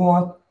 You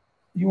want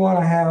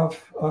to have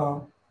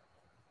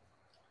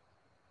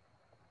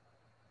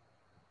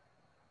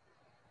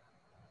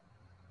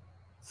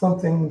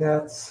something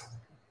that's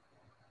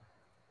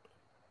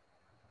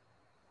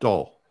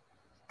dull,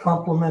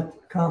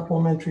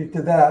 complementary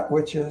to that,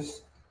 which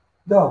is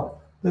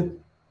dull. The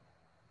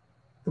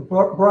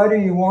brighter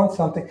you want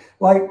something,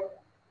 like,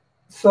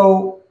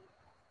 so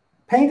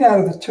paint out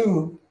of the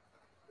tube.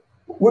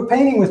 We're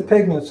painting with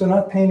pigments, we're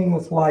not painting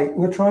with light.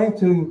 We're trying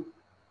to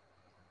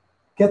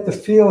get the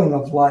feeling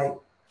of light.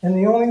 And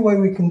the only way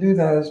we can do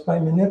that is by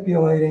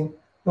manipulating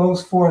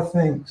those four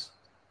things.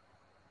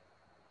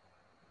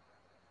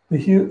 The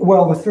hue,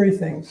 well, the three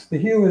things. The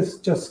hue is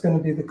just going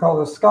to be the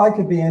color. Sky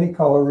could be any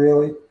color,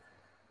 really.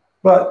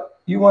 But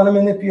you want to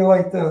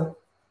manipulate the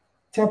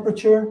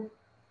temperature,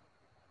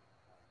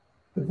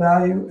 the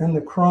value, and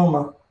the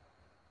chroma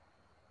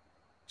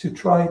to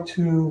try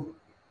to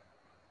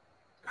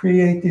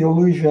create the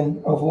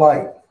illusion of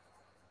light.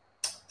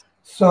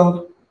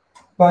 So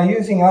by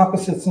using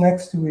opposites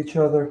next to each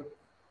other,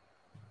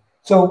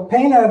 so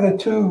paint out of the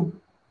tube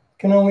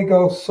can only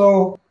go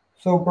so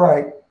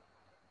bright.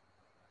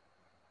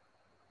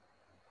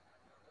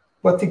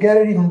 But to get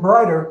it even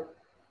brighter,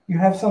 you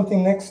have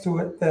something next to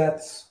it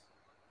that's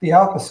the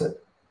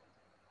opposite.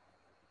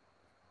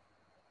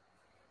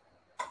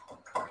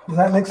 Does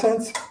that make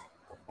sense?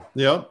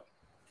 Yeah.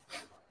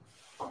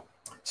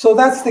 So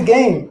that's the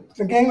game.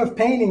 The game of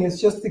painting is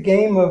just the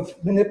game of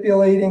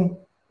manipulating.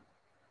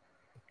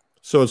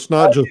 So it's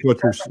not just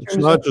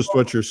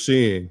what you're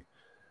seeing.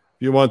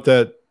 If you want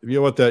that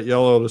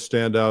yellow to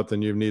stand out,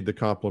 then you need the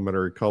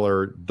complementary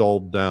color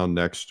dulled down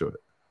next to it.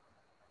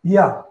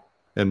 Yeah.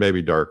 And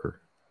maybe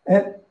darker.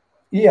 And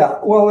yeah,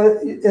 well,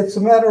 it's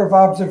a matter of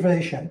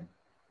observation.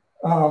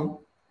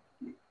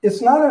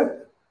 It's not a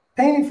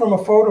painting from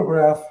a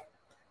photograph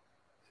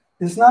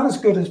is not as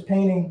good as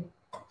painting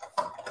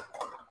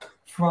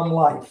from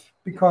life,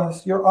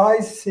 because your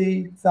eyes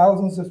see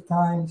thousands of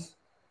times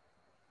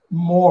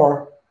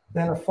more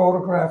than a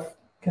photograph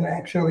can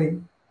actually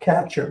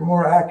capture,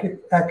 more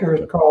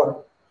accurate color.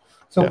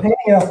 So yeah,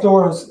 painting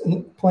outdoors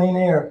in plein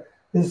air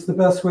is the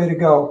best way to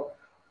go.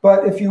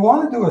 But if you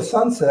want to do a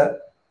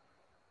sunset,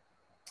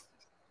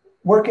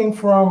 working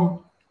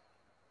from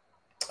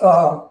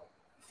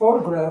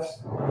photographs,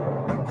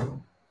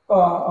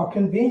 are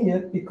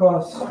convenient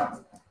because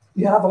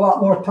you have a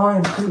lot more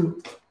time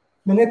to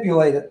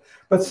manipulate it.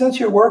 But since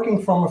you're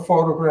working from a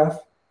photograph,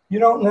 you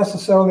don't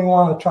necessarily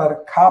want to try to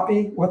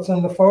copy what's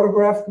in the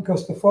photograph,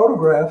 because the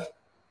photograph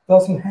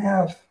doesn't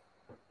have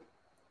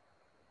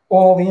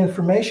all the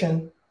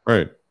information.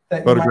 Right.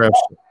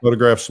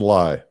 Photographs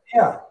lie.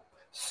 Yeah.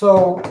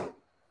 So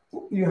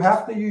you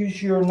have to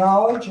use your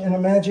knowledge and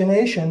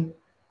imagination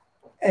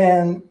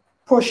and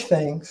push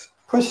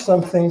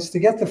some things to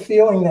get the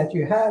feeling that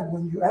you had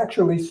when you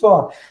actually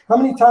saw. How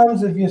many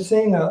times have you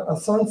seen a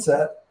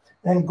sunset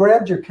and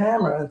grabbed your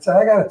camera and said,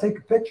 I got to take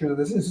a picture of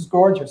this. This is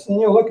gorgeous.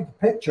 And you look at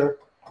the picture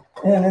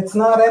and it's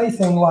not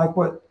anything like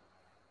what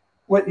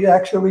you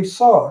actually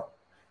saw.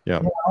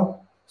 Yeah. You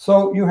know?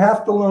 So you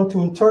have to learn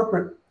to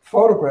interpret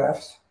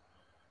photographs.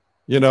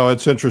 You know,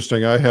 it's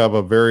interesting. I have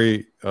a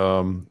very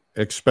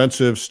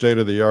expensive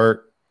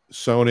state-of-the-art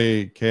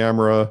Sony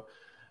camera,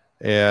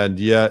 and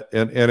yet,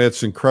 and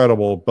it's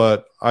incredible,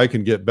 but I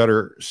can get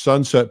better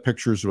sunset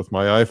pictures with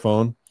my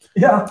iPhone.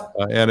 Yeah.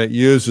 And it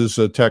uses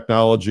a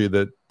technology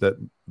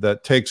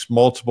that takes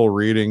multiple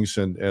readings,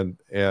 and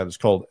it's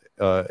called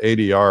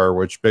ADR,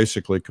 which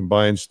basically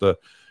combines the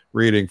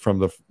reading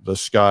from the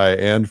sky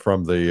and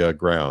from the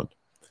ground.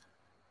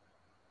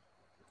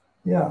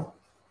 Yeah.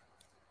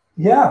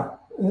 Yeah.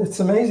 It's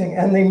amazing.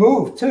 And they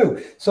move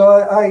too. So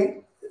I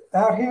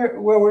out here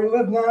where we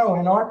live now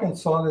in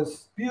Arkansas,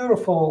 there's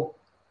beautiful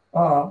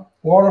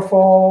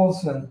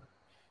waterfalls and,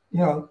 you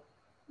know,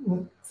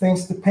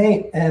 things to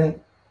paint. And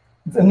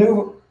the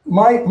new,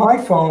 my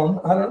phone,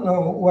 I don't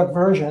know what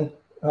version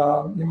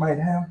you might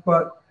have,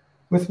 but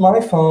with my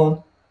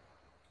phone,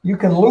 you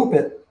can loop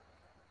it.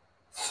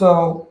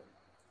 So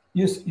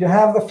you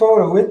have the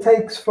photo. It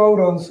takes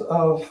photos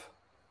of,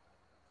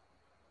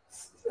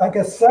 I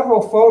guess,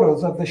 several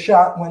photos of the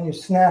shot when you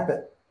snap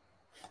it.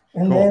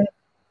 And cool.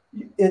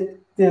 Then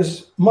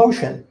there's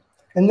motion.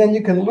 And then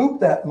you can loop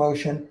that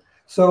motion.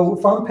 So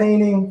if I'm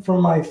painting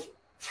from my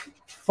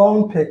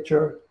phone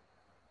picture,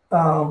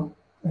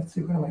 let's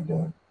see, what am I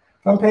doing?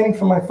 If I'm painting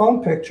from my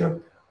phone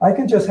picture, I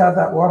can just have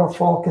that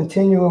waterfall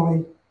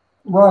continually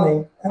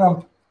running, and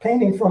I'm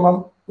painting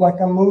from like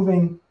I'm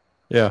moving.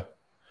 Yeah.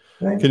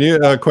 Can you,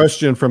 a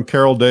question from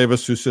Carol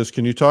Davis, who says,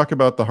 can you talk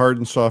about the hard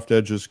and soft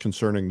edges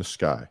concerning the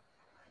sky?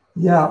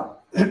 Yeah.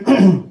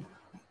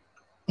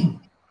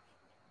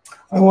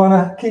 I want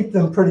to keep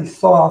them pretty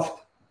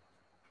soft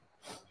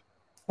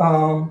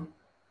and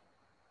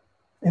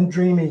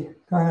dreamy,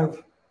 kind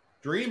of.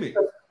 Dreamy.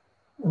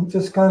 I'm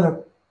just kind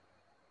of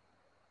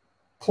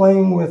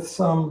playing with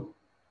some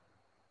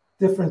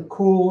different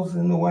cools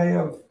in the way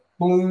of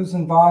blues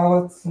and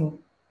violets and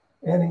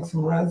adding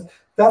some reds.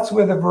 That's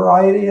where the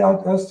variety I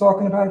was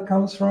talking about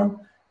comes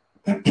from.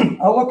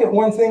 I'll look at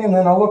one thing and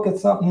then I'll look at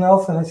something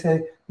else and I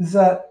say, is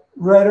that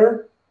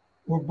redder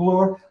or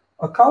bluer?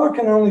 A color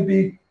can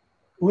only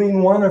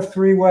lean one of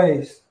three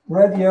ways: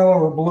 red, yellow,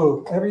 or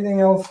blue. Everything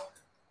else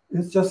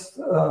is just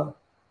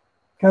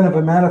kind of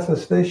a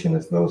manifestation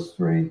of those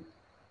three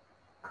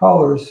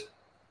colors.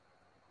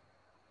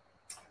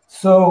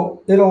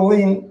 So it'll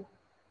lean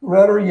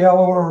redder,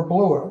 yellower, or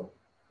bluer.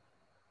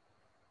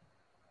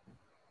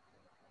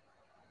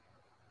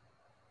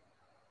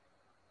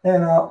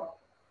 And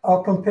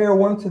I'll compare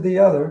one to the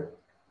other.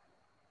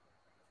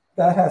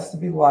 That has to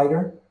be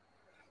lighter.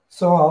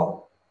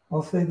 So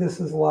I'll say this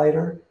is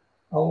lighter.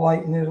 I'll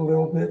lighten it a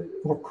little bit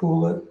or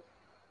cool it,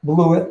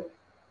 blue it.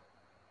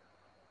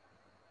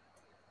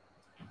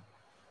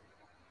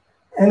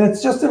 And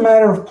it's just a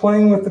matter of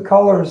playing with the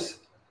colors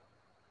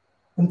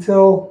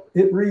until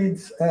it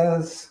reads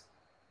as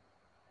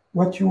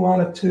what you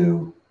want it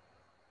to,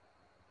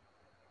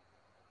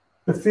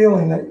 the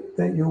feeling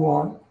that you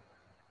want.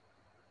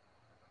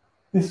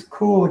 This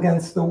cool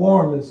against the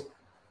warm is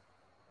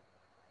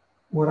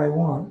what I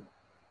want.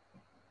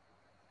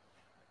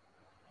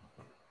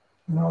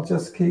 And I'll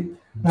just keep.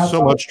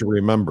 So much to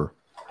remember.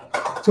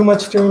 Too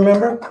much to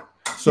remember?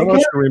 So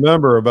much to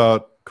remember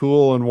about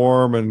cool and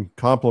warm and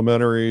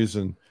complementaries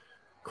and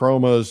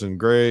chromas and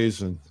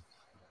grays, and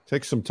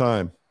take some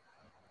time.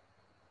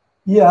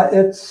 Yeah,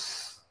 it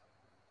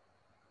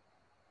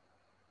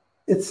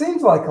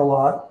seems like a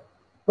lot,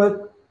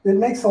 but it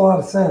makes a lot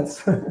of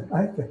sense,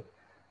 I think.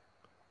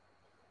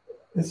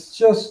 It's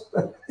just,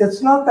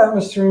 it's not that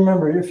much to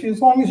remember. As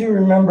long as you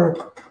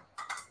remember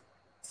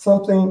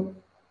something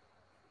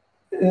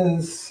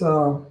is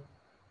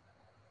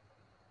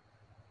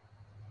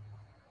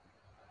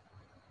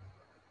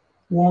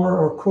warmer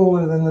or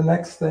cooler than the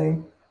next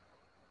thing,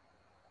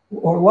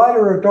 or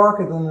lighter or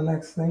darker than the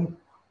next thing,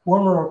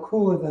 warmer or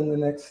cooler than the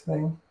next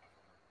thing.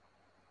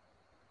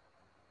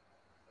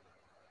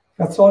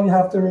 That's all you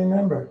have to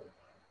remember.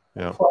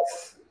 Yeah.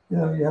 Plus, you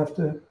know, you have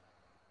to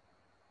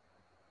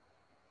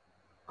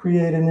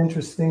create an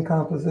interesting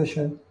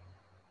composition.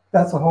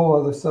 That's a whole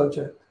other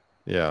subject.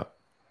 Yeah,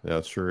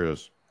 that sure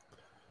is.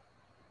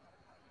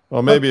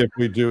 Well, maybe if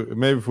we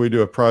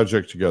do a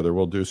project together,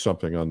 we'll do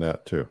something on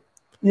that too.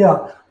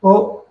 Yeah.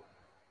 Well.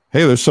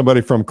 Hey, there's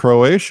somebody from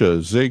Croatia,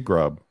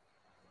 Zagreb.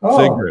 Oh,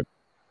 Zagreb.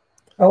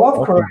 I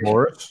love Croatia.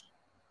 Boris.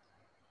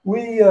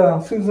 We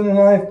Susan and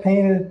I have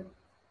painted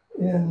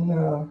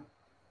in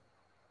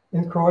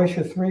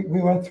Croatia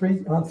we went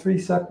on three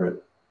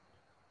separate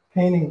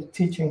painting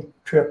teaching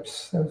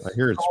trips. I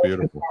hear it's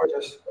beautiful.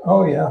 Gorgeous.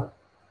 Oh yeah.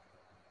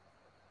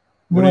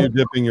 What are you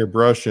dipping your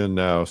brush in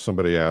now?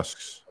 Somebody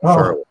asks. Oh,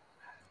 Charlotte.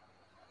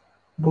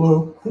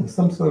 blue,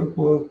 some sort of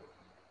blue.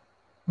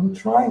 I'm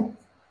trying,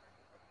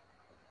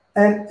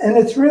 and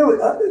it's really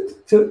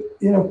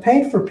to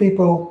paint for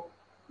people.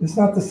 It's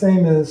not the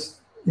same as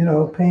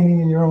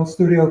painting in your own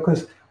studio,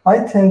 because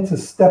I tend to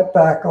step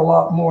back a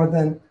lot more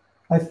than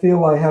I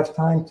feel I have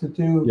time to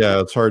do. Yeah,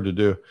 it's hard to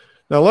do.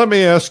 Now, let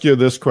me ask you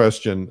this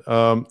question.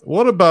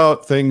 What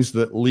about things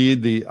that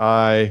lead the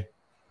eye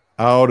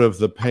out of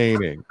the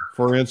painting?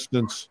 For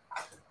instance,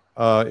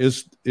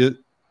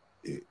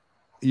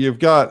 you've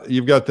got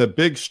that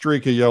big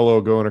streak of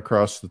yellow going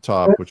across the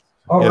top, which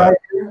right.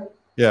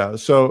 Yeah.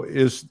 So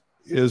is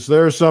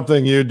there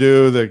something you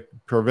do that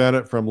prevent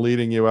it from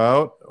leading you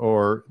out,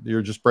 or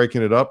you're just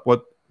breaking it up?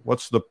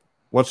 What's the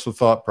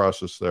thought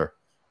process there?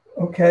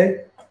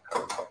 Okay.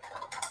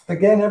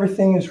 Again,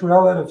 everything is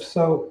relative.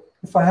 So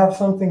if I have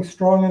something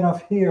strong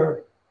enough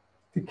here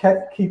to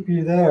keep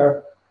you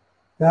there,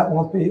 that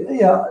won't be.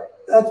 Yeah,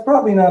 that's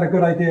probably not a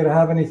good idea to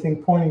have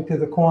anything pointing to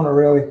the corner,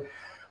 really.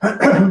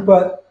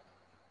 But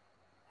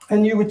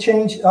and I would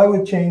change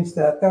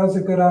that. That was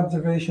a good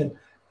observation.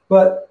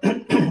 But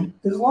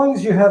as long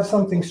as you have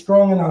something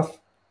strong enough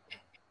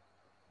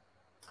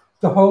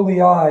to hold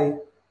the eye,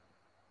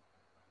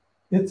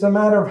 it's a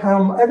matter of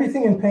how.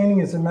 Everything in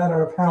painting is a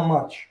matter of how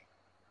much.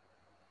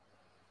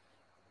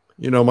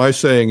 My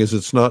saying is,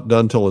 it's not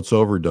done till it's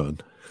overdone.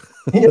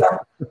 Yeah.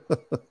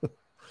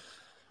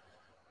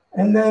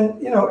 And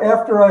then,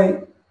 after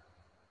I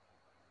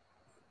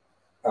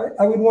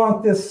would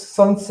want this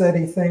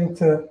sunsetty thing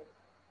to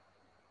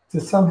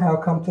somehow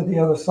come to the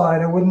other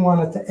side. I wouldn't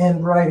want it to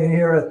end right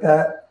here at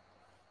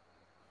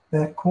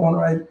that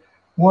corner. I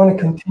want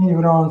to continue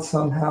it on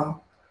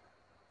somehow.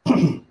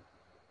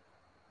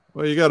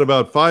 Well, you got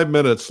about 5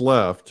 minutes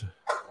left.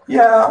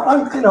 Yeah,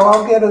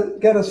 I'll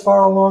get as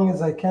far along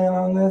as I can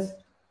on this.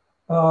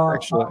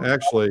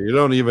 Actually, you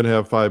don't even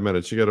have 5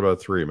 minutes. You got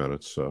about 3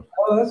 minutes. So.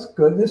 Oh, that's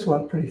good. This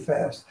went pretty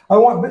fast.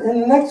 But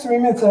in the next 3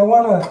 minutes, I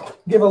want to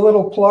give a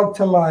little plug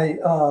to my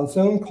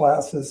Zoom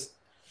classes.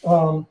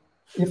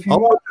 If you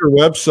put your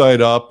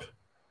website up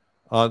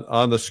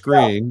on the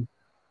screen.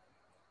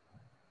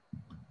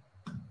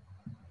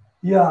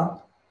 Yeah.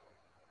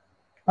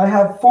 I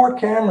have 4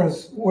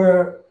 cameras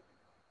where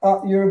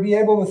you'll be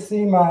able to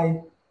see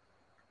my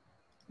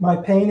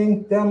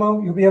painting demo.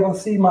 You'll be able to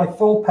see my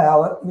full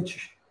palette,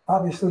 which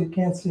obviously you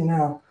can't see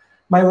now,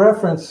 my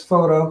reference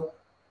photo,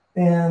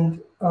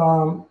 and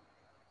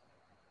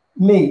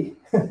me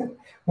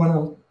when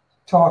I'm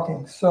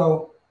talking.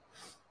 So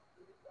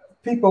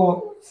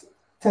people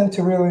tend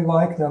to really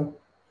like them.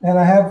 And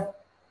I have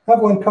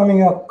one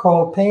coming up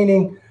called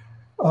painting,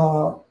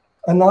 a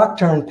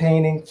nocturne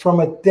painting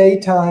from a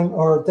daytime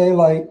or a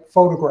daylight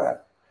photograph.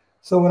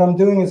 So what I'm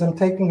doing is I'm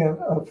taking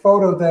a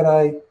photo that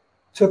I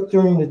took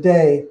during the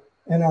day,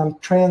 and I'm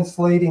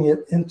translating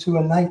it into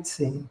a night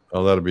scene.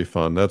 Oh, that'll be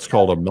fun. That's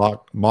called a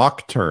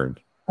mock turn.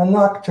 A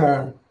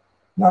nocturne.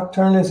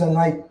 Nocturne is a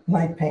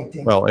night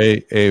painting. Well,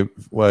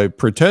 a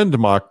pretend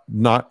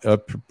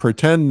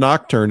pretend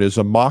nocturne is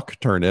a mock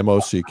turn.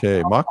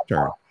 M-O-C-K. Mock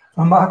turn.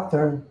 A mock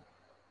turn.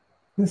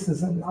 This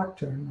is a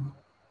nocturne.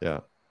 Yeah.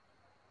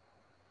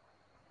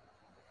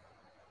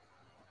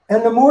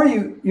 And the more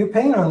you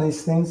paint on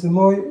these things, the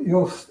more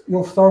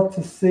you'll start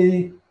to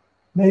see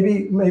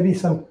maybe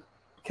some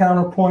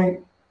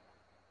counterpoint.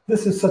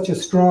 This is such a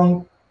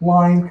strong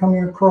line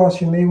coming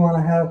across. You may want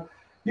to have.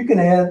 You can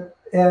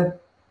add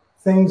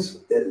things.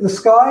 The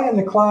sky and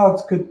the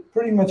clouds could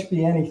pretty much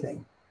be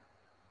anything.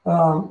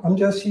 I'm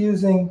just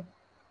using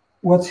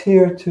what's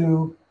here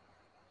to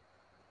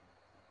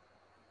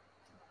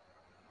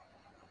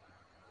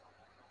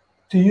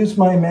use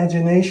my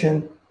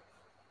imagination,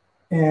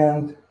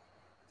 and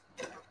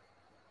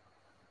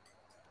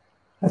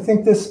I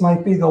think this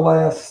might be the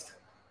last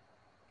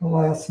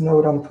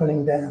note I'm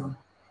putting down.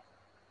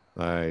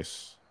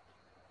 Nice.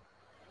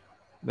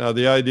 Now,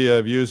 the idea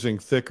of using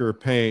thicker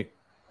paint,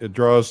 it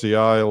draws the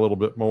eye a little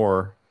bit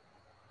more.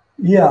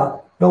 Yeah,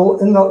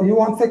 you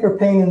want thicker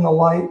paint in the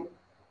light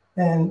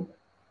and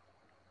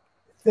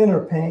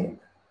thinner paint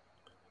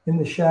in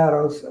the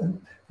shadows.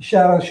 And the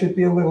shadows should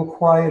be a little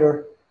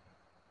quieter.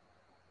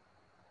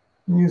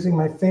 I'm using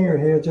my finger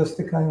here just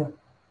to kind of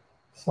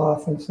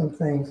soften some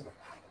things.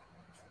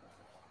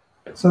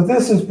 So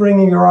this is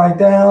bringing your eye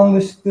down.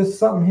 This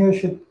something here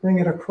should bring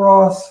it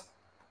across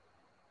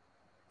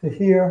to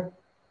here.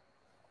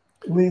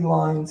 Lead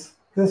lines.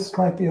 This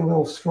might be a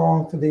little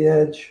strong to the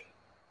edge.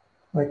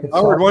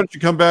 Howard, why don't you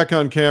come back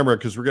on camera,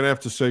 because we're going to have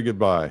to say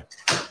goodbye.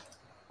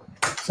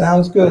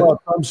 Sounds good.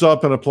 Thumbs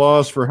up and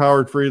applause for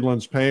Howard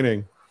Friedland's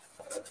painting.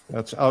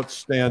 That's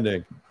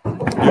outstanding.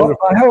 Well,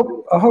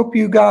 I hope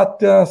you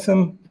got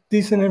some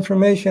decent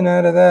information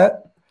out of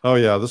that. Oh,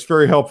 yeah, that's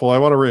very helpful. I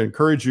want to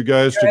encourage you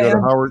guys to go to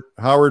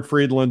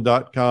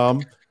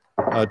howardfriedland.com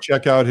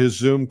check out his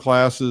Zoom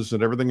classes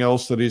and everything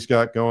else that he's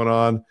got going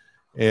on.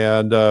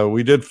 And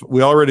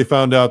we already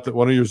found out that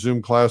one of your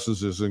Zoom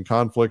classes is in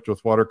conflict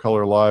with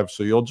Watercolor Live.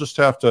 So you'll just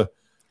have to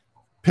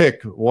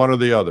pick one or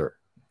the other.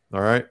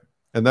 All right.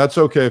 And that's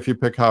okay if you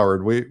pick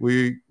Howard.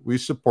 We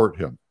support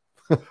him.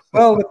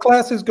 Well, the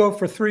classes go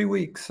for 3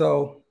 weeks.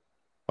 So.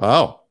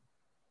 Wow.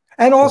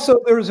 And also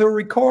there's a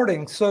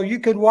recording. So you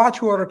could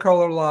watch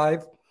Watercolor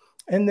Live.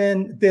 And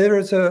then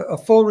there's a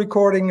full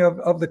recording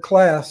of the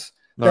class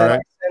that I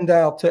send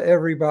out to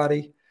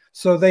everybody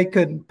so they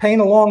could paint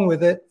along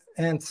with it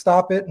and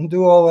stop it and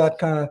do all that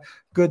kind of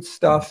good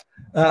stuff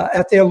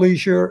at their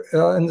leisure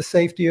in the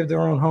safety of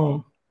their own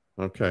home.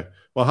 Okay.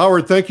 Well,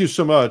 Howard, thank you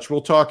so much.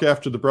 We'll talk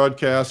after the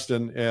broadcast,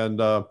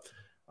 and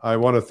I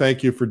want to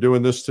thank you for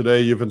doing this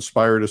today. You've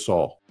inspired us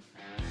all.